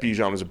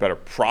Bijan was a better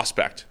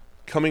prospect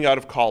coming out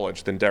of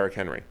college than Derrick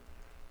Henry.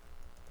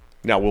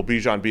 Now, will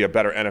Bijan be a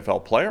better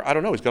NFL player? I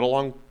don't know.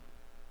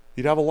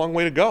 He'd have a long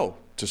way to go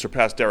to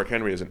surpass Derrick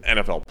Henry as an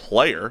NFL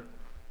player.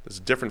 This is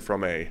different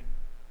from a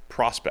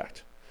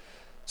prospect.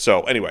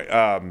 So, anyway,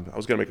 I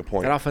was going to make a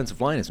point. That offensive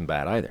line isn't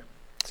bad either.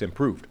 It's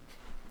improved.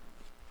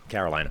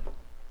 Carolina.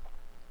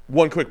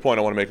 One quick point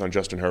I want to make on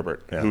Justin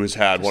Herbert, who has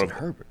had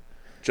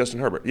Justin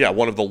Herbert. Yeah,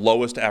 one of the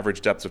lowest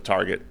average depths of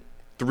target,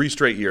 3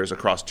 straight years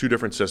across 2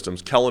 different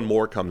systems. Kellen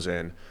Moore comes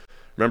in.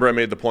 Remember I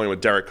made the point with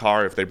Derek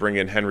Carr, if they bring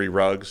in Henry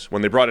Ruggs.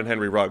 When they brought in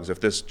Henry Ruggs, if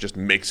this just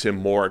makes him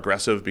more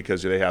aggressive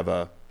because they have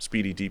a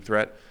speedy deep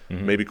threat,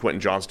 maybe Quentin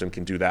Johnston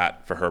can do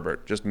that for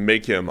Herbert. Just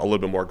make him a little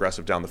bit more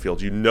aggressive down the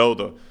field. You know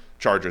the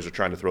Chargers are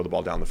trying to throw the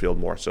ball down the field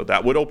more. So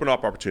that would open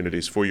up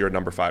opportunities for your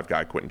number 5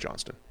 guy, Quentin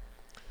Johnston.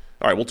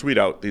 All right, we'll tweet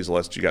out these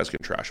lists. You guys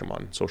can trash them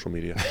on social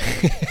media.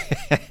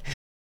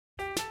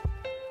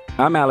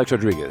 I'm Alex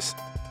Rodriguez.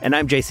 And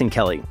I'm Jason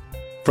Kelly.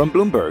 From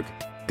Bloomberg,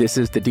 this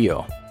is The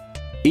Deal.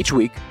 Each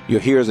week, you'll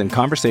hear us in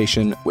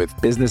conversation with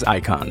business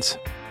icons.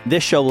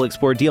 This show will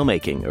explore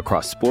deal-making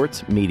across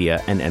sports,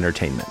 media, and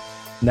entertainment.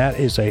 That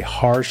is a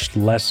harsh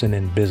lesson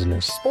in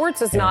business.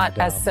 Sports is not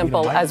as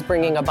simple as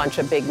bringing a bunch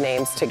of big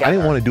names together. I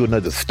didn't want to do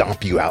another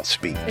stomp you out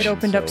speech. It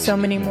opened up so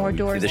many more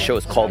doors. The show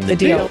is called The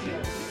Deal.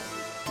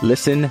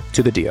 Listen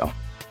to The Deal.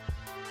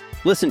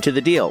 Listen to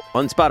The Deal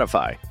on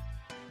Spotify.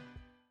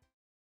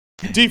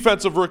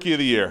 Defensive Rookie of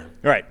the Year.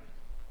 Right.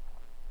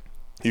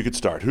 You could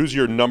start. Who's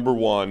your number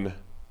 1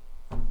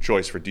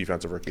 choice for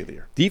Defensive Rookie of the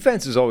Year?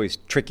 Defense is always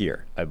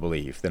trickier, I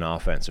believe, than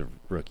Offensive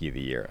Rookie of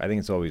the Year. I think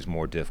it's always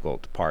more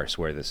difficult to parse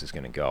where this is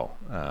going to go.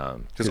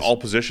 Because all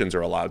positions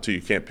are allowed to.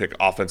 You can't pick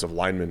offensive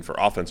linemen for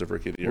Offensive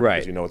Rookie of the Year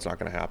because you know it's not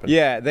going to happen.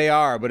 Yeah, they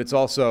are, but it's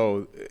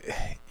also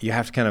you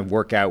have to kind of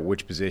work out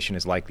which position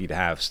is likely to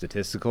have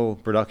statistical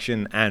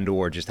production and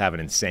or just have an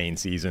insane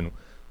season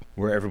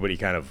where everybody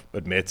kind of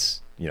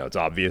admits, it's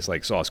obvious,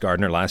 like Sauce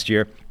Gardner last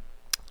year.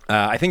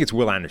 I think it's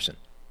Will Anderson.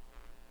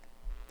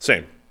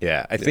 Same.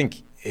 Yeah, I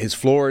think his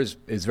floor is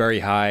very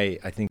high.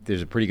 I think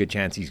there's a pretty good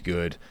chance he's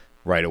good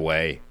right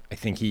away. I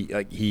think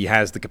he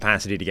has the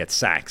capacity to get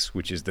sacks,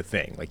 which is the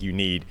thing. Like you're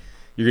going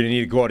to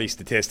need a gaudy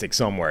statistic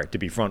somewhere to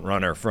be front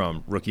runner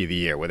from Rookie of the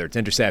Year, whether it's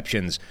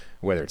interceptions,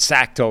 whether it's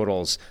sack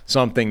totals,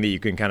 something that you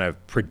can kind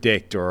of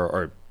predict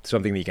or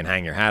something that you can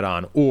hang your hat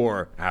on,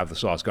 or have the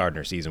Sauce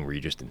Gardner season where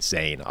you're just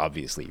insane,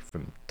 obviously,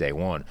 from day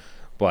one.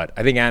 But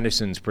I think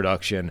Anderson's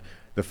production,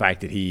 the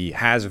fact that he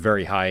has a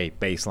very high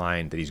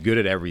baseline, that he's good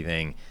at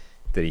everything,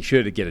 that he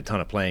should get a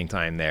ton of playing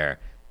time there,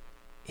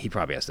 he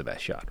probably has the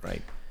best shot,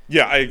 right?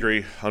 Yeah, I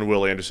agree on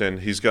Will Anderson.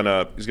 He's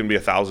gonna be a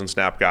 1,000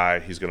 snap guy.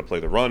 He's gonna play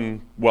the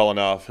run well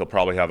enough. He'll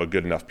probably have a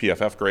good enough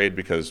PFF grade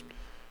because,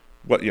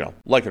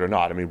 like it or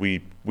not, I mean,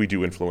 we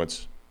do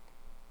influence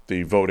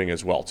the voting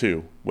as well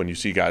too. When you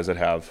see guys that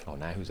have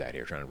now who's out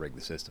here trying to rig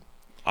the system?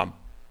 I'm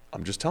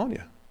just telling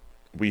you,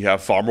 we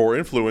have far more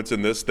influence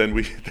in this than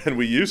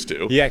we used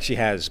to. He actually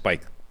has by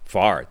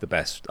far the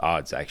best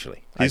odds,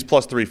 actually. He's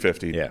plus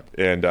 350. Yeah.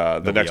 And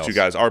the next 2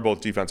 guys are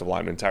both defensive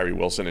linemen, Tyree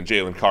Wilson and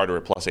Jalen Carter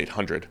at plus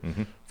 800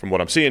 from what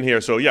I'm seeing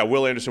here. So, yeah,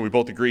 Will Anderson, we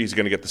both agree he's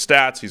going to get the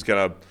stats. He's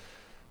going to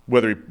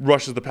Whether he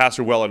rushes the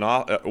passer well or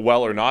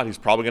not, he's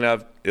probably going to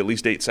have at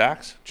least 8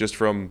 sacks just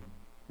from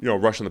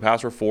rushing the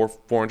passer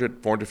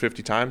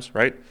 450 times,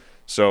 right?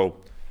 So,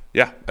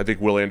 yeah, I think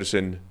Will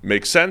Anderson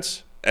makes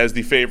sense as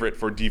the favorite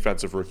for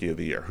Defensive Rookie of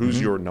the Year. Who's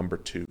your number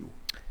 2?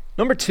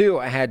 Number 2,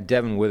 I had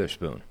Devin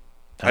Witherspoon.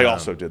 I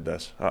also did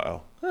this.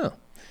 Oh.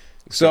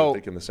 So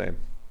thinking the same.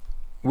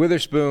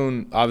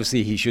 Witherspoon,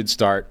 obviously he should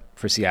start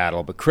for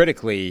Seattle, but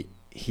critically,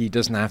 he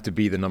doesn't have to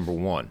be the number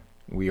 1.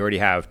 We already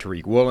have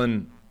Tariq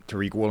Woolen.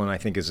 Tariq Woolen, I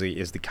think, is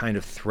the kind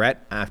of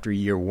threat after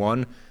year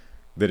 1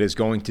 that is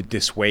going to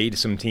dissuade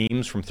some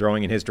teams from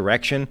throwing in his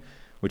direction,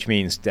 which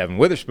means Devin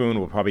Witherspoon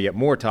will probably get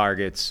more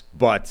targets,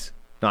 but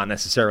not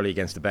necessarily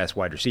against the best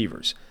wide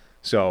receivers.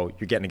 So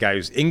you're getting a guy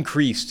who's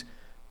increased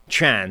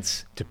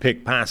chance to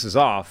pick passes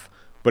off,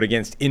 but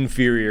against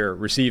inferior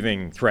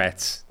receiving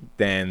threats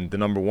than the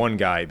number 1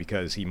 guy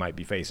because he might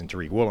be facing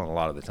Tariq Woolen a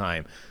lot of the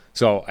time.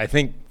 So I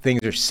think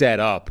things are set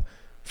up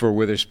for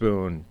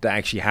Witherspoon to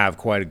actually have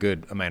quite a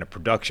good amount of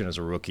production as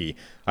a rookie.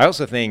 I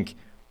also think,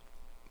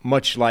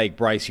 much like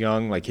Bryce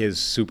Young, like his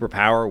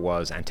superpower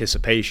was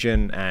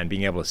anticipation and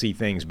being able to see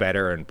things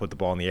better and put the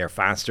ball in the air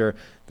faster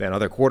than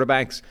other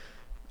quarterbacks.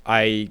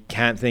 I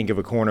can't think of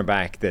a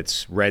cornerback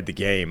that's read the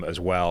game as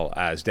well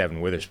as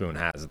Devin Witherspoon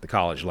has at the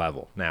college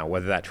level. Now,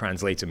 whether that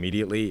translates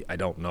immediately, I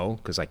don't know,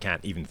 because I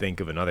can't even think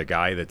of another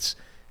guy that's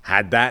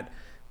had that.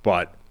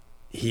 But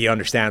he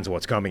understands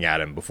what's coming at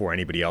him before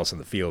anybody else in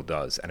the field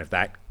does. And if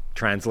that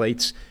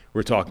translates,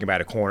 we're talking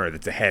about a corner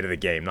that's ahead of the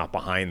game, not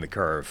behind the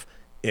curve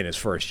in his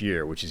first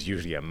year, which is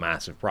usually a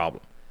massive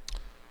problem.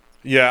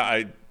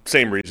 Yeah,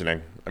 same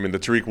reasoning. I mean, the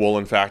Tariq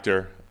Woolen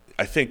factor.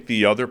 I think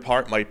the other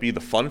part might be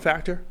the fun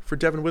factor for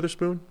Devin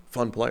Witherspoon.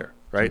 Fun player,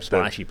 right? Some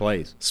splashy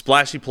plays.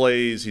 Splashy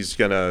plays. He's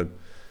going to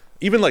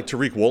 – even like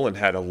Tariq Woolen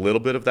had a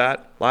little bit of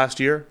that last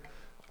year.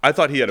 I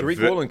thought he had Tariq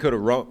Woolen could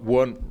have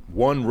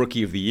won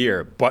Rookie of the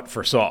Year, but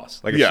for Sauce.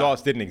 Like, if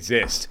Sauce didn't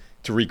exist,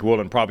 Tariq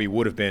Woolen probably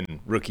would have been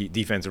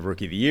Defensive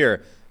Rookie of the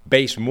Year,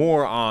 based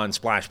more on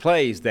splash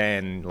plays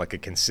than like a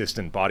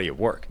consistent body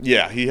of work.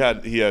 Yeah, he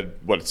had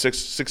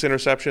six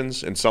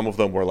interceptions, and some of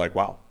them were like,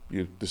 wow,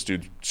 this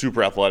dude's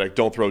super athletic.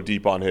 Don't throw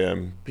deep on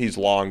him. He's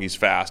long. He's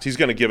fast. He's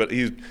going to give it.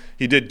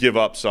 He did give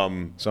up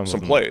some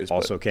plays.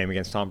 Also came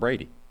against Tom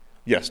Brady.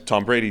 Yes,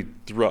 Tom Brady.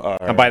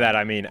 And by that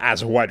I mean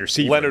as a wide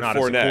receiver, not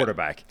as a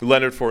quarterback.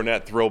 Leonard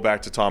Fournette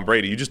throwback to Tom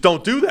Brady. You just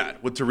don't do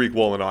that with Tariq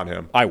Woolen on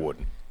him. I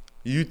wouldn't.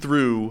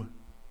 You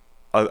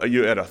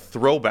had a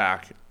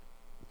throwback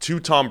to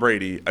Tom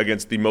Brady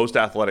against the most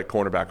athletic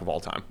cornerback of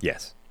all time.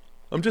 Yes.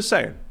 I'm just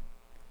saying.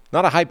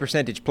 Not a high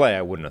percentage play,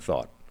 I wouldn't have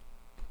thought.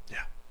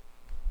 Yeah.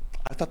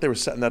 I thought they were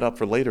setting that up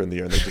for later in the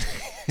year, and they just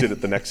did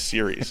it the next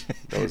series.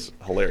 That was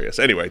hilarious.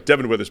 Anyway,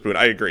 Devin Witherspoon,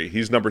 I agree.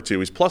 He's number 2.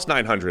 He's plus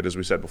 900, as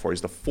we said before.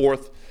 He's the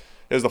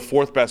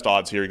fourth best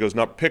odds here. He goes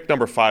pick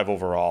number 5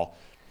 overall.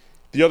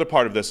 The other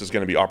part of this is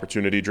going to be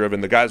opportunity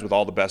driven. The guys with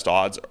all the best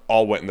odds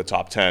all went in the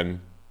top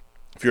 10.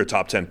 If you're a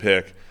top 10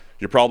 pick,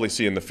 you're probably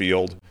seeing the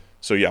field.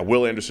 So, yeah,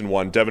 Will Anderson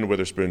 1, Devin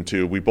Witherspoon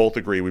 2. We both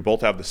agree. We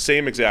both have the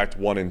same exact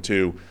 1 and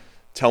 2.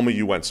 Tell me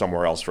you went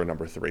somewhere else for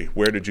number 3.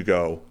 Where did you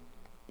go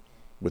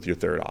with your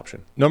third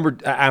option?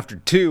 After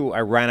 2,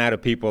 I ran out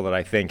of people that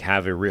I think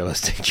have a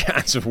realistic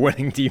chance of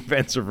winning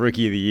Defensive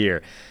Rookie of the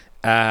Year.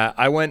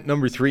 I went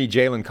number 3,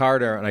 Jalen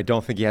Carter, and I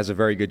don't think he has a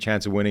very good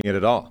chance of winning it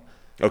at all.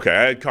 Okay,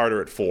 I had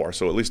Carter at 4,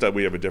 so at least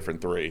we have a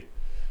different 3.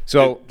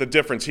 So the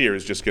difference here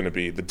is just going to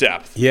be the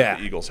depth that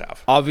the Eagles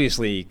have.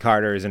 Obviously,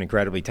 Carter is an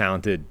incredibly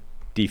talented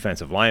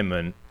defensive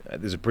lineman.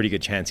 There's a pretty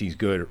good chance he's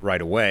good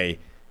right away,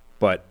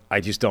 but I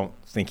just don't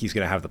think he's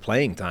going to have the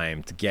playing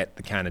time to get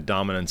the kind of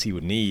dominance he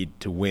would need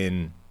to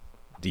win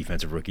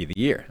Defensive Rookie of the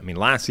Year. I mean,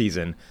 last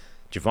season,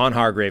 Javon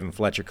Hargrave and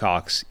Fletcher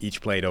Cox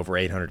each played over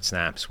 800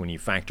 snaps when you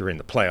factor in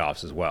the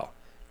playoffs as well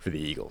for the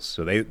Eagles.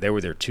 So they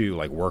were their 2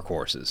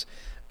 workhorses.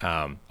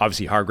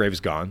 Obviously, Hargrave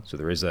is gone, so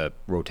there is a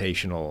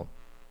rotational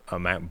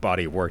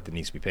body of work that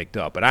needs to be picked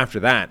up. But after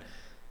that,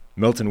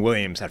 Milton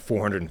Williams had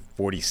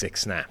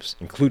 446 snaps,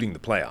 including the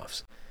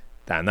playoffs.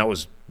 And that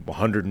was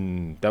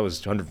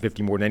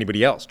 150 more than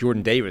anybody else.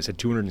 Jordan Davis had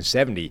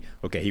 270.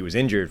 Okay, he was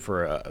injured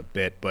for a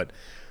bit, but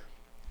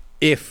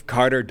if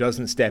Carter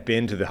doesn't step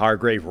into the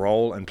Hargrave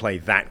role and play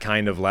that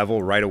kind of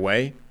level right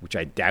away, which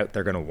I doubt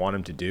they're going to want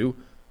him to do,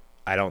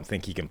 I don't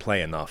think he can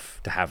play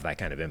enough to have that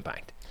kind of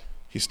impact.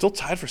 He's still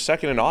tied for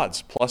second in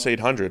odds, plus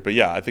 800. But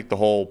yeah, I think the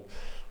whole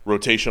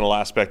rotational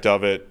aspect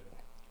of it,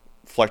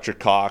 Fletcher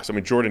Cox, I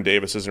mean, Jordan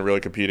Davis isn't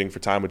really competing for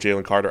time with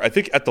Jalen Carter. I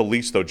think at the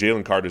least, though,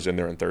 Jalen Carter's in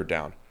there on third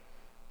down.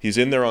 He's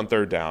in there on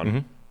third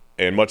down,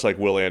 and much like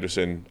Will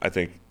Anderson, I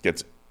think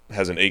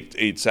has an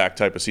 8 sack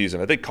type of season.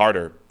 I think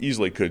Carter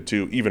easily could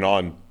too, even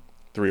on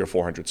 300 or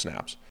 400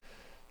 snaps.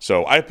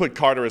 So I put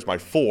Carter as my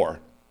 4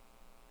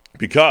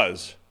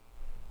 because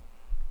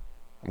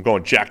I'm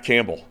going Jack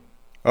Campbell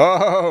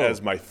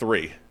as my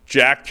 3.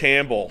 Jack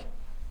Campbell,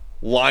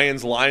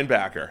 Lions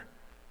linebacker.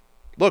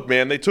 Look,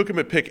 man, they took him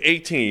at pick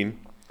 18.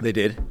 They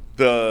did.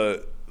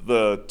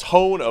 The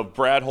tone of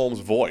Brad Holmes'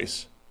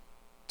 voice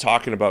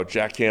talking about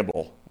Jack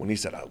Campbell when he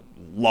said, I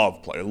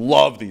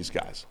love these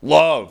guys.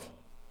 Love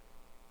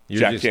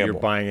Jack Campbell.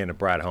 You're buying into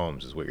Brad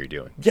Holmes is what you're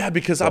doing. Yeah,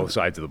 because both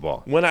sides of the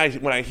ball. When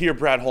I hear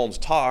Brad Holmes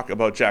talk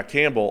about Jack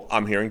Campbell,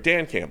 I'm hearing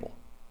Dan Campbell.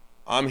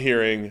 I'm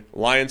hearing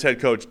Lions head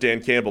coach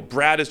Dan Campbell.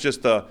 Brad is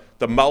just the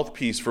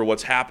mouthpiece for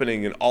what's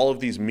happening in all of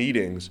these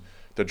meetings,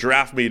 the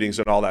draft meetings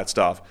and all that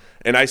stuff.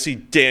 And I see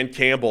Dan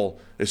Campbell,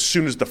 as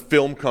soon as the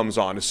film comes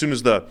on, as soon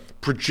as the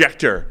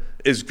projector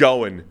is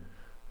going,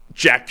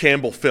 Jack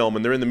Campbell film,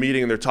 and they're in the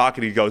meeting and they're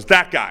talking, he goes,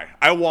 that guy,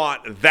 I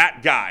want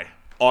that guy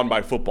on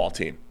my football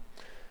team.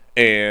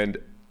 And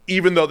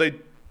even though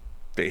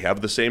they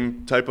have the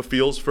same type of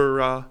feels for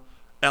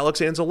Alex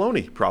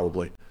Anzalone,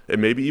 probably,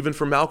 and maybe even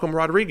for Malcolm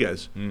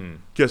Rodriguez,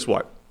 guess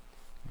what?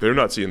 They're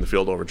not seeing the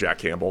field over Jack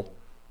Campbell.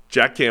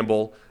 Jack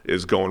Campbell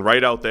is going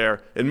right out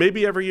there, and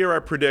maybe every year I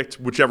predict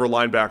whichever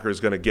linebacker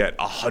is going to get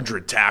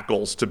 100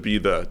 tackles to be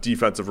the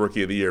defensive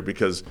rookie of the year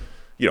because,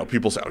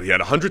 people say, he had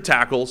 100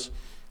 tackles,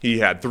 he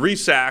had 3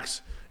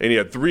 sacks, and he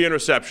had 3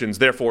 interceptions,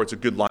 therefore it's a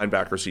good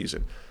linebacker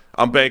season.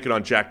 I'm banking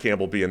on Jack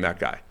Campbell being that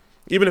guy.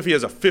 Even if he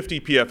has a 50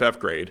 PFF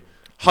grade,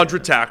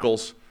 100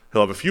 tackles,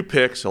 he'll have a few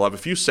picks, he'll have a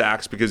few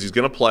sacks because he's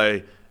going to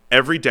play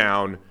every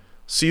down,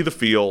 see the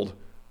field.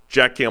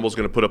 Jack Campbell's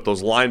going to put up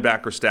those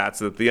linebacker stats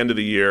that at the end of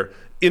the year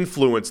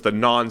influence the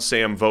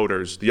non-Sam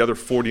voters, the other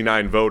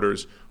 49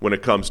 voters, when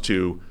it comes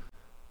to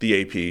the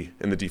AP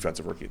and the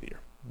Defensive Rookie of the Year.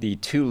 The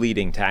 2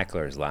 leading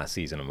tacklers last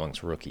season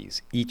amongst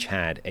rookies each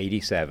had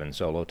 87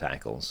 solo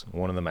tackles.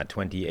 One of them had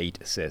 28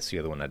 assists. The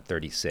other one had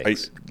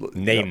 36.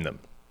 Name them.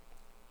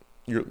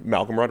 You're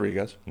Malcolm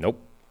Rodriguez.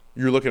 Nope.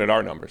 You're looking at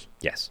our numbers.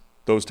 Yes.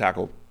 Those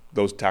tackle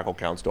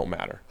counts don't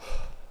matter.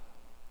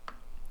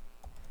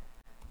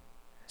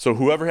 So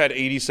whoever had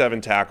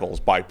 87 tackles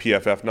by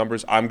PFF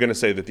numbers, I'm going to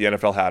say that the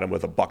NFL had him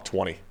with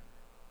 $120.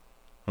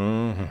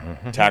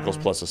 Tackles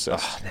plus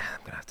assists. Oh,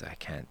 nah, I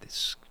can't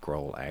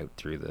scroll out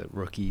through the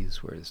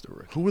rookies. Where's the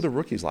rookies? Who were the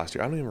rookies last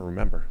year? I don't even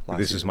remember.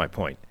 This is my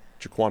point.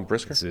 Jaquan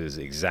Brisker? This is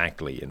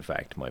exactly, in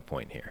fact, my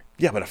point here.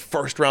 Yeah, but a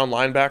first-round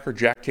linebacker,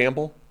 Jack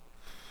Campbell?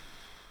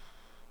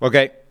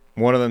 Okay,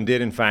 one of them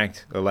did, in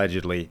fact,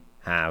 allegedly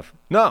have.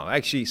 No,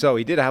 actually, so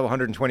he did have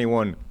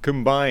 121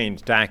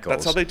 combined tackles.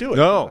 That's how they do it.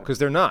 No, because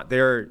they're not.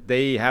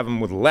 They have him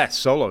with less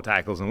solo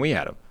tackles than we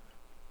had him.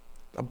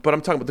 But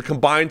I'm talking about the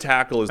combined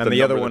tackle is and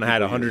the other one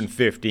had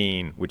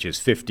 115, which is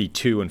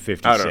 52 and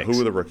 56. I don't know. Who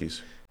were the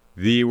rookies?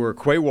 They were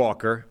Quay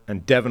Walker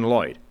and Devin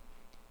Lloyd,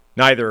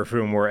 neither of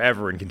whom were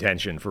ever in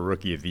contention for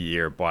Rookie of the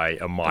Year by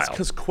a mile. That's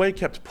because Quay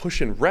kept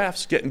pushing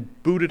refs, getting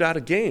booted out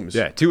of games.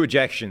 Yeah, 2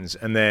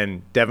 ejections, and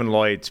then Devin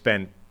Lloyd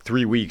spent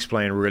 3 weeks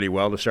playing really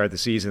well to start the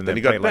season, then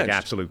he played like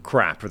absolute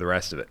crap for the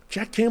rest of it.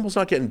 Jack Campbell's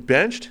not getting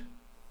benched.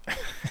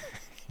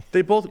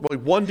 They both,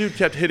 one dude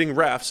kept hitting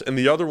refs and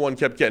the other one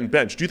kept getting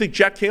benched. Do you think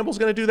Jack Campbell's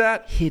going to do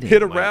that?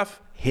 Hit a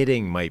ref?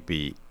 Hitting might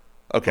be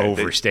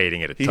overstating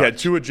it a touch. He had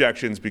 2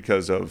 ejections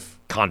because of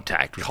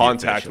contact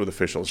with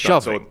officials.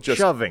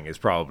 Shoving is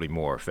probably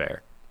more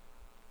fair.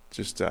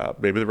 Just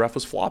maybe the ref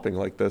was flopping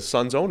like the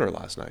Suns owner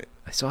last night.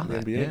 I saw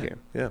that. NBA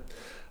game.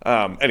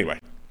 Yeah. Anyway,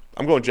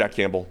 I'm going Jack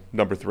Campbell,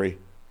 number 3.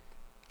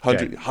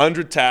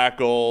 100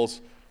 tackles,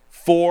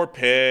 4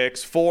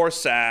 picks, 4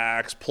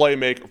 sacks,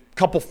 playmaker,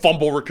 couple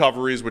fumble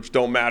recoveries, which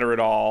don't matter at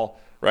all,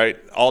 right?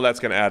 All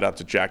that's going to add up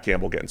to Jack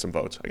Campbell getting some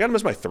votes. I got him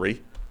as my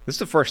 3. This is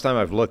the first time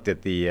I've looked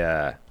at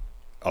the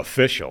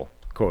official,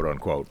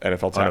 quote-unquote,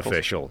 NFL tackles.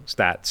 Unofficial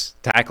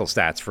tackle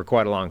stats for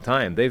quite a long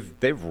time.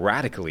 They've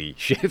radically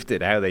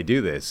shifted how they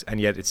do this, and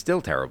yet it's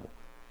still terrible.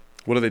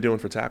 What are they doing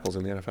for tackles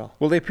in the NFL?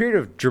 Well, they appear to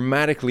have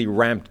dramatically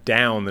ramped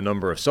down the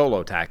number of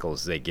solo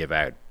tackles they give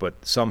out,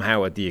 but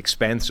somehow at the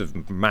expense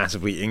of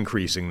massively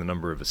increasing the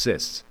number of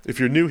assists. If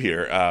you're new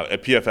here,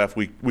 at PFF,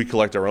 we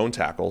collect our own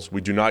tackles. We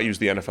do not use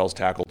the NFL's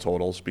tackle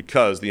totals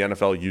because the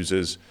NFL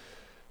uses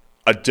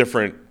a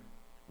different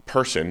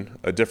person,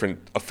 a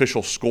different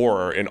official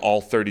scorer in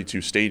all 32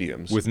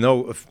 stadiums. With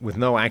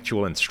no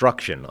actual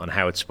instruction on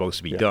how it's supposed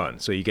to be done.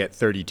 So you get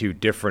 32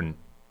 different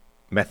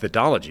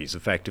methodologies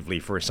effectively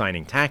for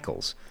assigning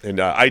tackles. And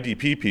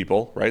IDP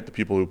people, right, the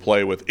people who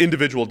play with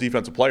individual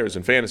defensive players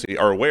in fantasy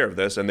are aware of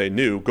this, and they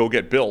knew go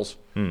get Bills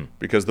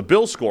because the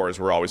Bills scores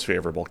were always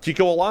favorable.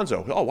 Kiko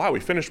Alonso, oh wow, we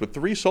finished with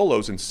 3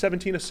 solos and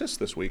 17 assists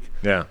this week.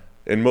 Yeah.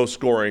 And most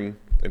scoring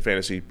in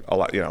fantasy,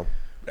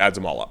 adds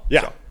them all up.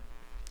 Yeah. So,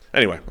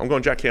 anyway, I'm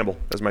going Jack Campbell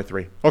as my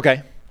 3.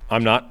 Okay,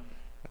 I'm not.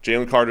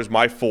 Jalen Carter's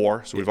my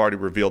 4, so we've already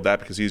revealed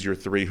that because he's your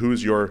 3.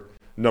 Who's your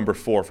number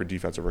 4 for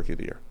Defensive Rookie of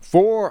the Year?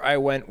 4, I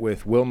went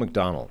with Will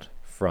McDonald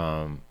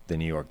from the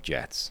New York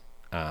Jets.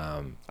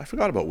 I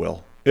forgot about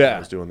Will. Yeah. I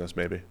was doing this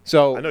maybe.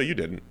 So I know you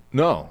didn't.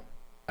 No.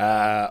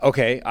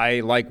 Okay,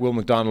 I like Will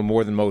McDonald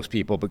more than most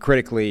people, but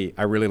critically,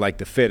 I really like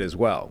the fit as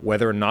well.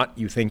 Whether or not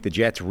you think the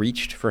Jets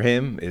reached for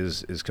him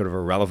is kind of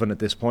irrelevant at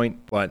this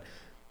point, but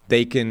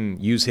they can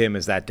use him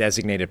as that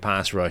designated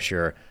pass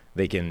rusher.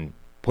 They can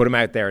put him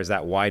out there as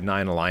that wide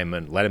 9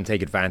 alignment, let him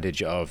take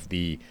advantage of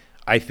the,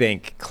 I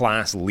think,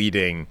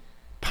 class-leading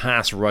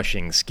pass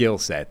rushing skill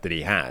set that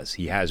he has.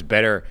 He has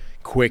better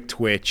quick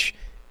twitch,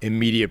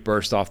 immediate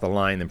burst off the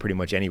line than pretty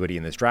much anybody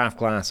in this draft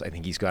class. I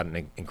think he's got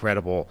an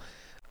incredible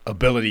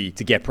ability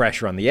to get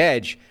pressure on the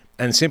edge,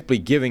 and simply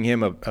giving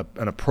him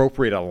an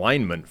appropriate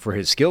alignment for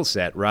his skill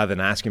set rather than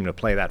asking him to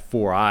play that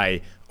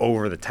 4-eye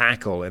over the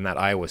tackle in that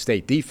Iowa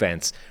State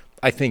defense,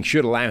 I think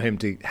should allow him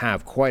to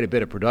have quite a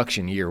bit of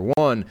production year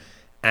one.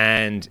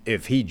 And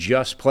if he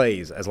just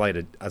plays as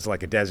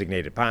like a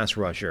designated pass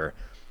rusher,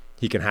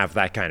 he can have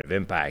that kind of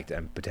impact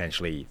and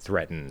potentially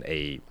threaten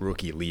a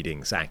rookie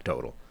leading sack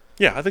total.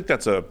 Yeah, I think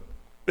it's a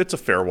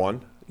fair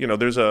one. You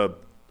know,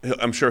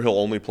 I'm sure he'll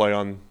only play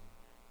on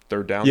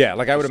third down. Yeah,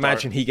 like I would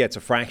imagine he gets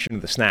a fraction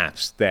of the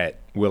snaps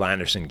that Will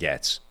Anderson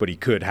gets, but he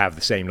could have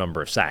the same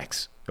number of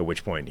sacks, at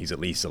which point he's at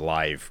least a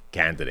live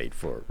candidate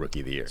for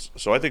Rookie of the Year.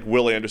 So I think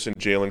Will Anderson,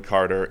 Jalen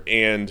Carter,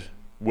 and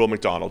Will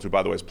McDonald, who,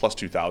 by the way, is plus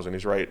 2,000.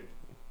 He's right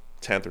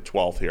 10th or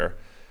 12th here.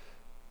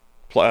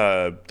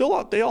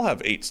 They all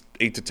have 8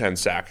 to 10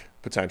 sack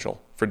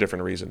potential for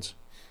different reasons,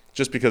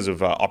 just because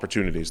of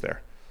opportunities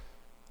there.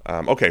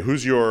 Okay,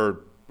 who's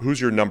your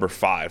number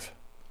 5?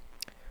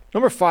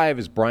 Number 5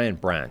 is Brian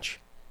Branch.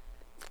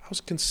 I was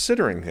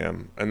considering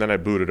him, and then I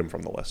booted him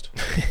from the list.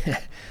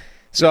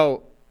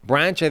 So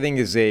Branch, I think,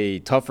 is a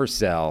tougher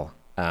sell.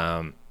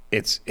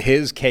 It's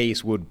his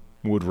case would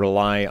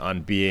rely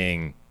on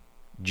being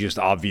just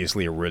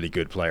obviously a really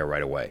good player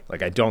right away.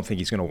 Like, I don't think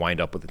he's going to wind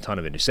up with a ton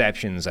of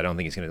interceptions. I don't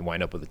think he's going to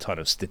wind up with a ton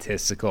of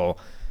statistical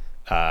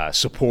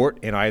support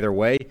in either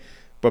way.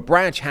 But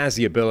Branch has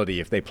the ability,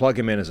 if they plug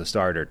him in as a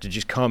starter, to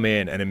just come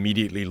in and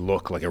immediately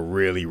look like a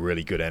really,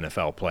 really good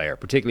NFL player,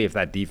 particularly if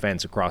that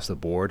defense across the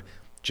board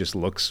just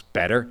looks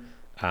better.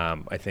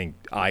 I think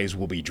eyes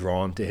will be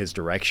drawn to his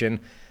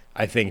direction.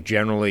 I think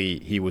generally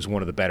he was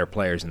one of the better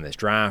players in this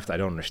draft. I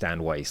don't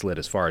understand why he slid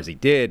as far as he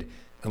did,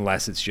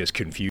 unless it's just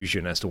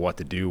confusion as to what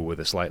to do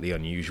with a slightly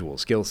unusual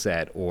skill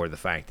set, or the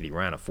fact that he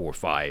ran a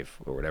 4.5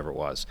 or whatever it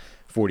was,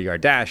 40-yard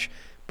dash.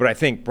 But I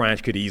think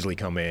Branch could easily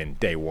come in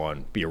day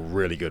one, be a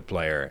really good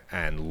player,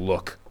 and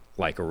look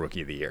like a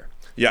Rookie of the Year.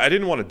 Yeah, I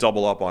didn't want to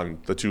double up on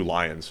the two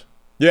Lions.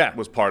 Yeah.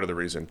 Was part of the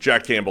reason.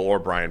 Jack Campbell or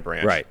Brian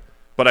Branch. Right.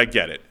 But I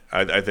get it.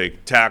 I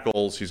think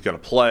tackles, he's going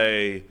to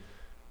play.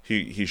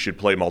 He should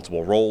play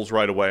multiple roles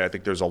right away. I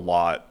think there's a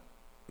lot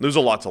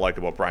to like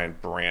about Brian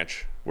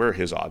Branch. Where are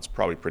his odds?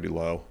 Probably pretty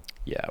low.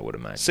 Yeah, I would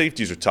imagine.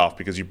 Safeties are tough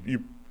because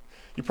you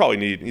probably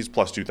need, he's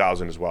plus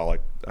 2,000 as well,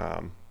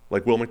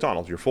 like Will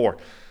McDonald, you're 4.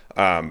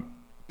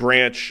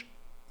 Branch,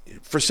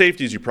 for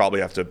safeties, you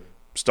probably have to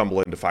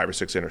stumble into 5 or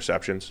 6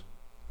 interceptions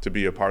to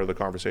be a part of the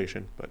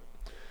conversation.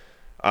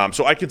 But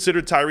so I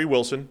considered Tyree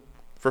Wilson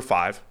for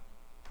 5.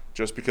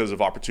 Just because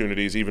of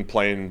opportunities, even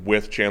playing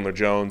with Chandler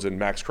Jones and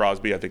Max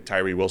Crosby. I think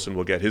Tyree Wilson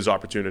will get his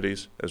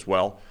opportunities as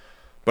well.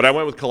 But I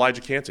went with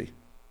Kalijah Kancey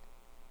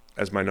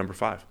as my number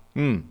 5.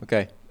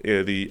 Okay.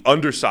 The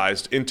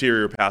undersized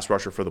interior pass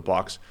rusher for the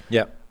Bucs.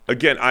 Yeah.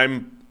 Again,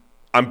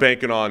 I'm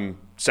banking on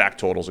sack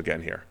totals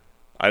again here.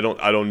 I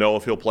don't know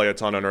if he'll play a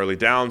ton on early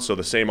downs, so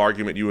the same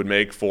argument you would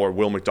make for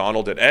Will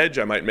McDonald at edge,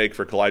 I might make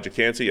for Kalijah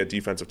Kancey at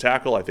defensive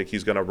tackle. I think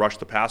he's going to rush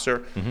the passer.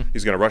 Mm-hmm.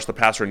 He's going to rush the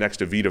passer next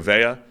to Vita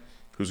Vea,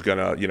 who's going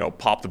to,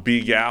 pop the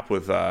B gap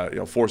with,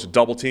 force a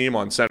double team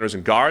on centers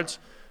and guards.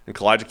 And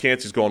Kalijah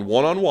Kancey's going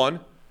one-on-one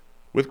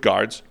with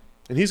guards,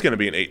 and he's going to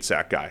be an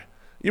 8-sack guy.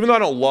 Even though I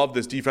don't love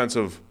this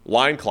defensive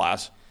line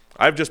class,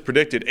 I've just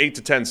predicted 8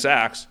 to 10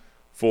 sacks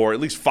for at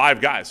least 5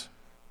 guys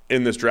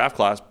in this draft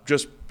class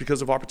just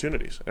because of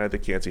opportunities. And I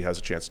think Kancey has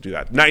a chance to do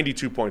that.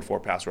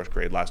 92.4 pass rush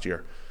grade last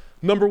year.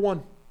 Number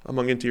 1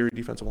 among interior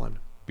defensive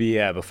linemen.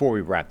 Before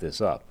we wrap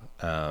this up,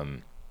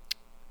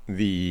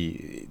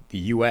 the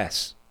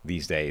U.S.,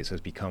 these days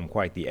has become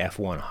quite the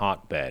F1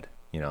 hotbed,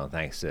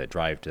 thanks to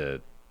Drive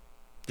to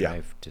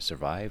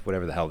Survive,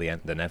 whatever the hell the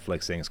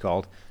Netflix thing is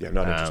called. Yeah, I'm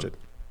not interested.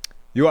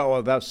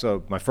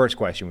 So my first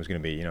question was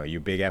going to be, you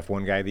a big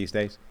F1 guy these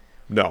days?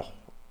 No.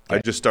 Okay. I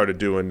just started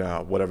doing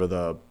whatever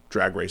the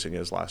drag racing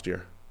is last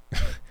year.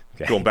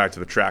 Okay. Going back to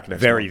the track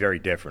next Very, month. very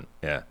different.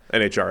 Yeah.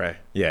 NHRA.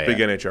 Yeah. Big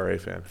NHRA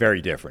fan.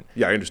 Very different.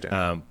 Yeah, I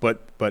understand.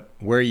 But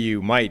where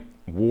you might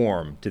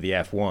warm to the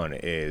F1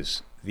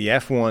 is the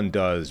F1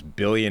 does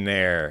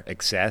billionaire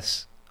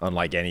excess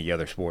unlike any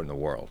other sport in the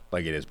world.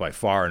 Like, it is by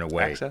far and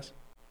away.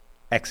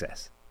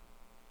 Excess.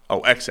 Oh,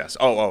 excess.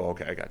 Oh,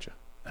 okay, I got you.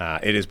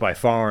 It is by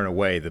far and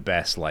away the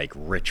best,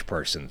 rich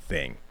person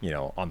thing,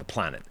 on the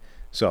planet.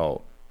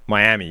 So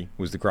Miami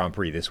was the Grand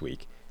Prix this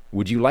week.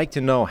 Would you like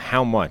to know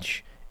how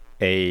much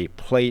a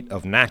plate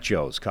of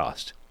nachos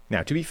cost?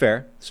 Now, to be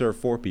fair, serve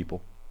 4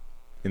 people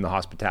in the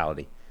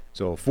hospitality.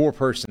 So a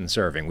 4-person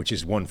serving, which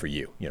is 1 for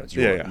you. It's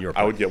your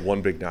I would get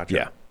 1 big nacho.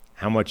 Yeah.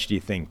 How much do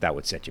you think that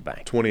would set you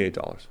back?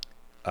 $28.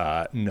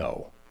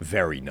 No.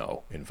 Very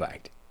no, in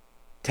fact.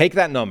 Take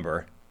that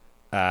number,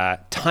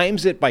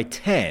 times it by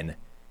 10.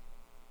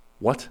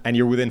 What? And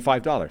you're within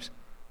 $5.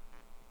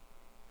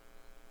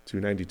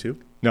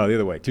 $292? No, the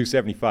other way.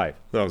 $275.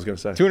 No, I was going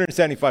to say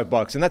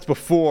 $275, and that's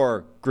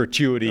before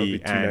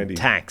gratuity and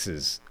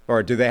taxes.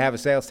 Or do they have a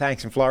sales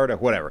tax in Florida?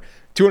 Whatever.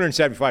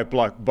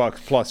 $275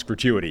 plus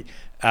gratuity.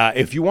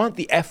 If you want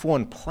the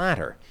F1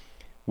 platter,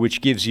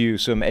 which gives you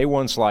some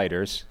A1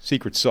 sliders,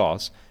 secret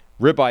sauce,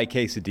 ribeye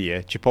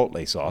quesadilla,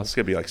 chipotle sauce. It's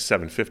going to be like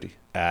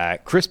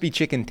 $7.50. Crispy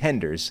chicken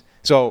tenders.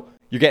 So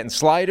you're getting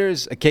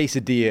sliders, a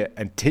quesadilla,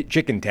 and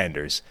chicken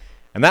tenders.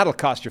 And that'll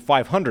cost you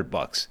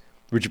 $500,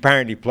 which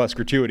apparently plus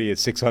gratuity is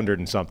 $600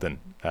 and something,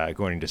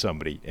 according to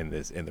somebody in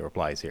the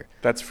replies here.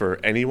 That's for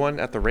anyone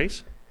at the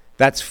race?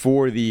 That's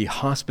for the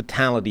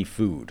hospitality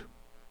food.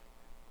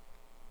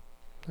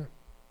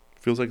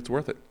 Feels like it's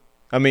worth it.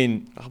 I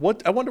mean, I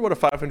wonder what a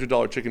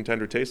 $500 chicken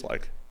tender tastes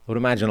like. I would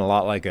imagine a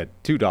lot like a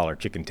 $2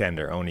 chicken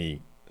tender,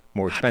 only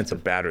more expensive.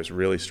 The batter is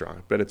really strong.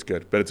 I bet it's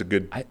good. But it's a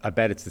good. I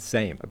bet it's the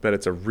same. I bet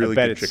it's a really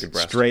good chicken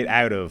breast. Straight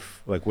out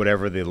of like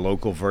whatever the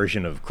local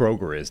version of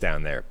Kroger is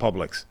down there,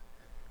 Publix.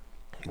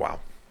 Wow.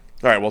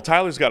 All right. Well,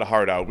 Tyler's got a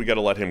heart out. We got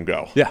to let him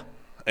go. Yeah.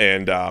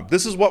 And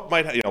this is what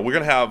might. We're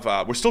gonna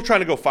have. We're still trying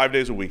to go 5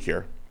 days a week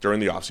here during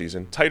the off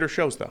season. Tighter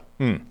shows though.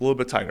 A little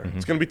bit tighter.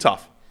 It's gonna be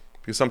tough.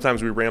 Because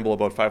sometimes we ramble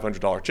about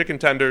 $500 chicken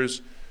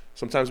tenders.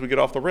 Sometimes we get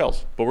off the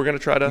rails. But we're going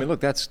to try to. I mean, look,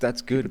 that's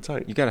good.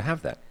 You got to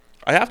have that.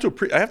 I have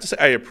to say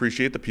I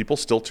appreciate the people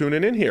still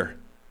tuning in here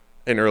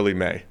in early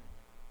May.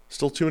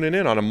 Still tuning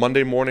in on a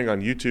Monday morning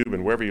on YouTube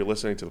and wherever you're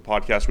listening to the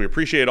podcast. We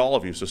appreciate all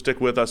of you. So stick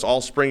with us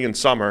all spring and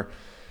summer,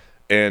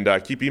 and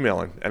keep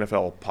emailing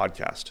NFL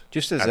Podcast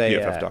just as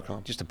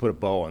PFF.com. Just to put a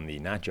bow on the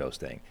nachos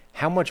thing.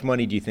 How much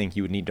money do you think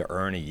you would need to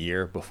earn a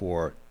year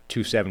before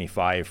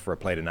 $2.75 for a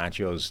plate of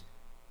nachos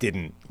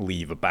didn't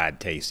leave a bad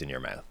taste in your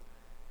mouth?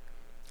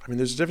 I mean,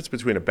 there's a difference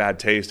between a bad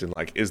taste and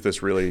like, is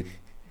this really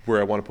where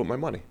I want to put my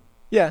money?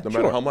 Yeah, no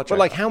matter how much. But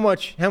like, how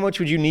much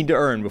would you need to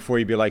earn before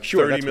you'd be like,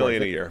 sure, $30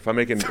 million a year? If I'm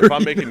making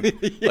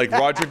like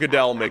Roger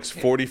Goodell makes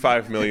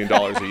 $45 million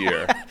a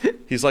year,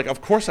 he's like,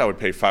 of course I would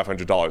pay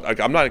 $500. Like,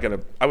 I'm not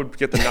gonna. I would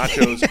get the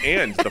nachos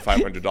and the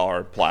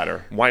 $500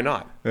 platter. Why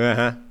not?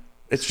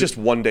 It's just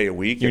 1 day a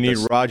week. You need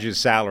Roger's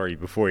salary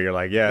before you're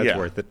like, yeah, it's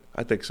worth it.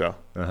 I think so.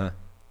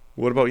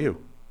 What about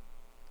you?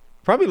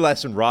 Probably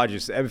less than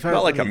Rogers.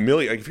 Not like $1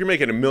 million. Like if you're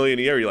making $1 million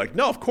a year, you're like,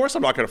 no, of course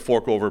I'm not going to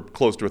fork over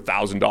close to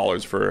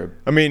 $1,000 for.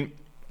 I mean,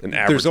 an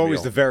average there's always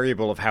meal. the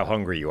variable of how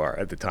hungry you are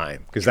at the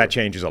time, because that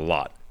changes a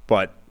lot.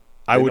 But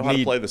I would know how need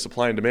to play the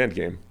supply and demand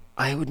game.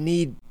 I would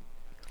need.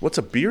 What's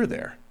a beer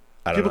there?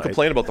 People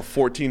complain about the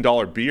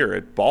 $14 beer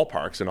at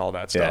ballparks and all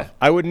that stuff. Yeah.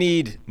 I would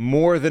need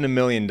more than $1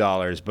 million,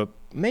 but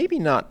maybe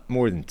not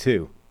more than $2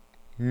 million.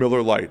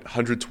 Miller Lite,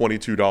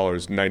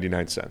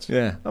 $122.99.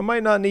 Yeah, I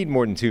might not need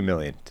more than $2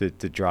 million to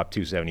drop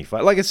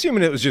 $2.75. Like,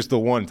 assuming it was just the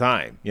one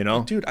time, you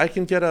know? Dude, I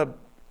can get a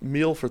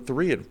meal for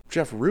 $3 at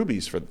Jeff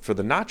Ruby's for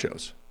the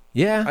nachos.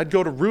 Yeah. I'd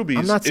go to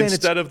Ruby's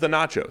instead of the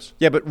nachos.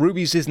 Yeah, but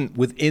Ruby's isn't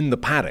within the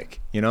paddock,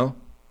 you know?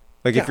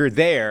 Like, if you're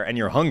there and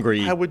you're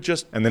hungry, I would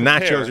just and the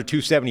nachos are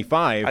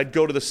 $2.75. I'd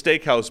go to the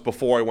steakhouse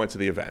before I went to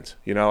the event.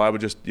 You know, I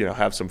would just,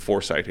 have some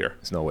foresight here.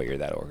 There's no way you're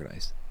that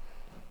organized.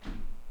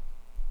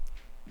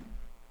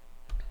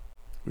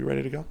 We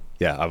ready to go?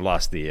 Yeah, I've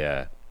lost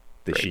the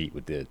sheet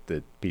with the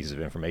pieces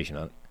of information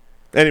on it.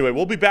 Anyway,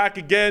 we'll be back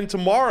again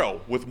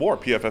tomorrow with more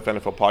PFF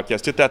NFL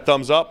Podcast. Hit that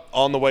thumbs up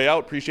on the way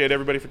out. Appreciate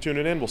everybody for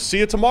tuning in. We'll see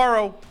you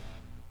tomorrow.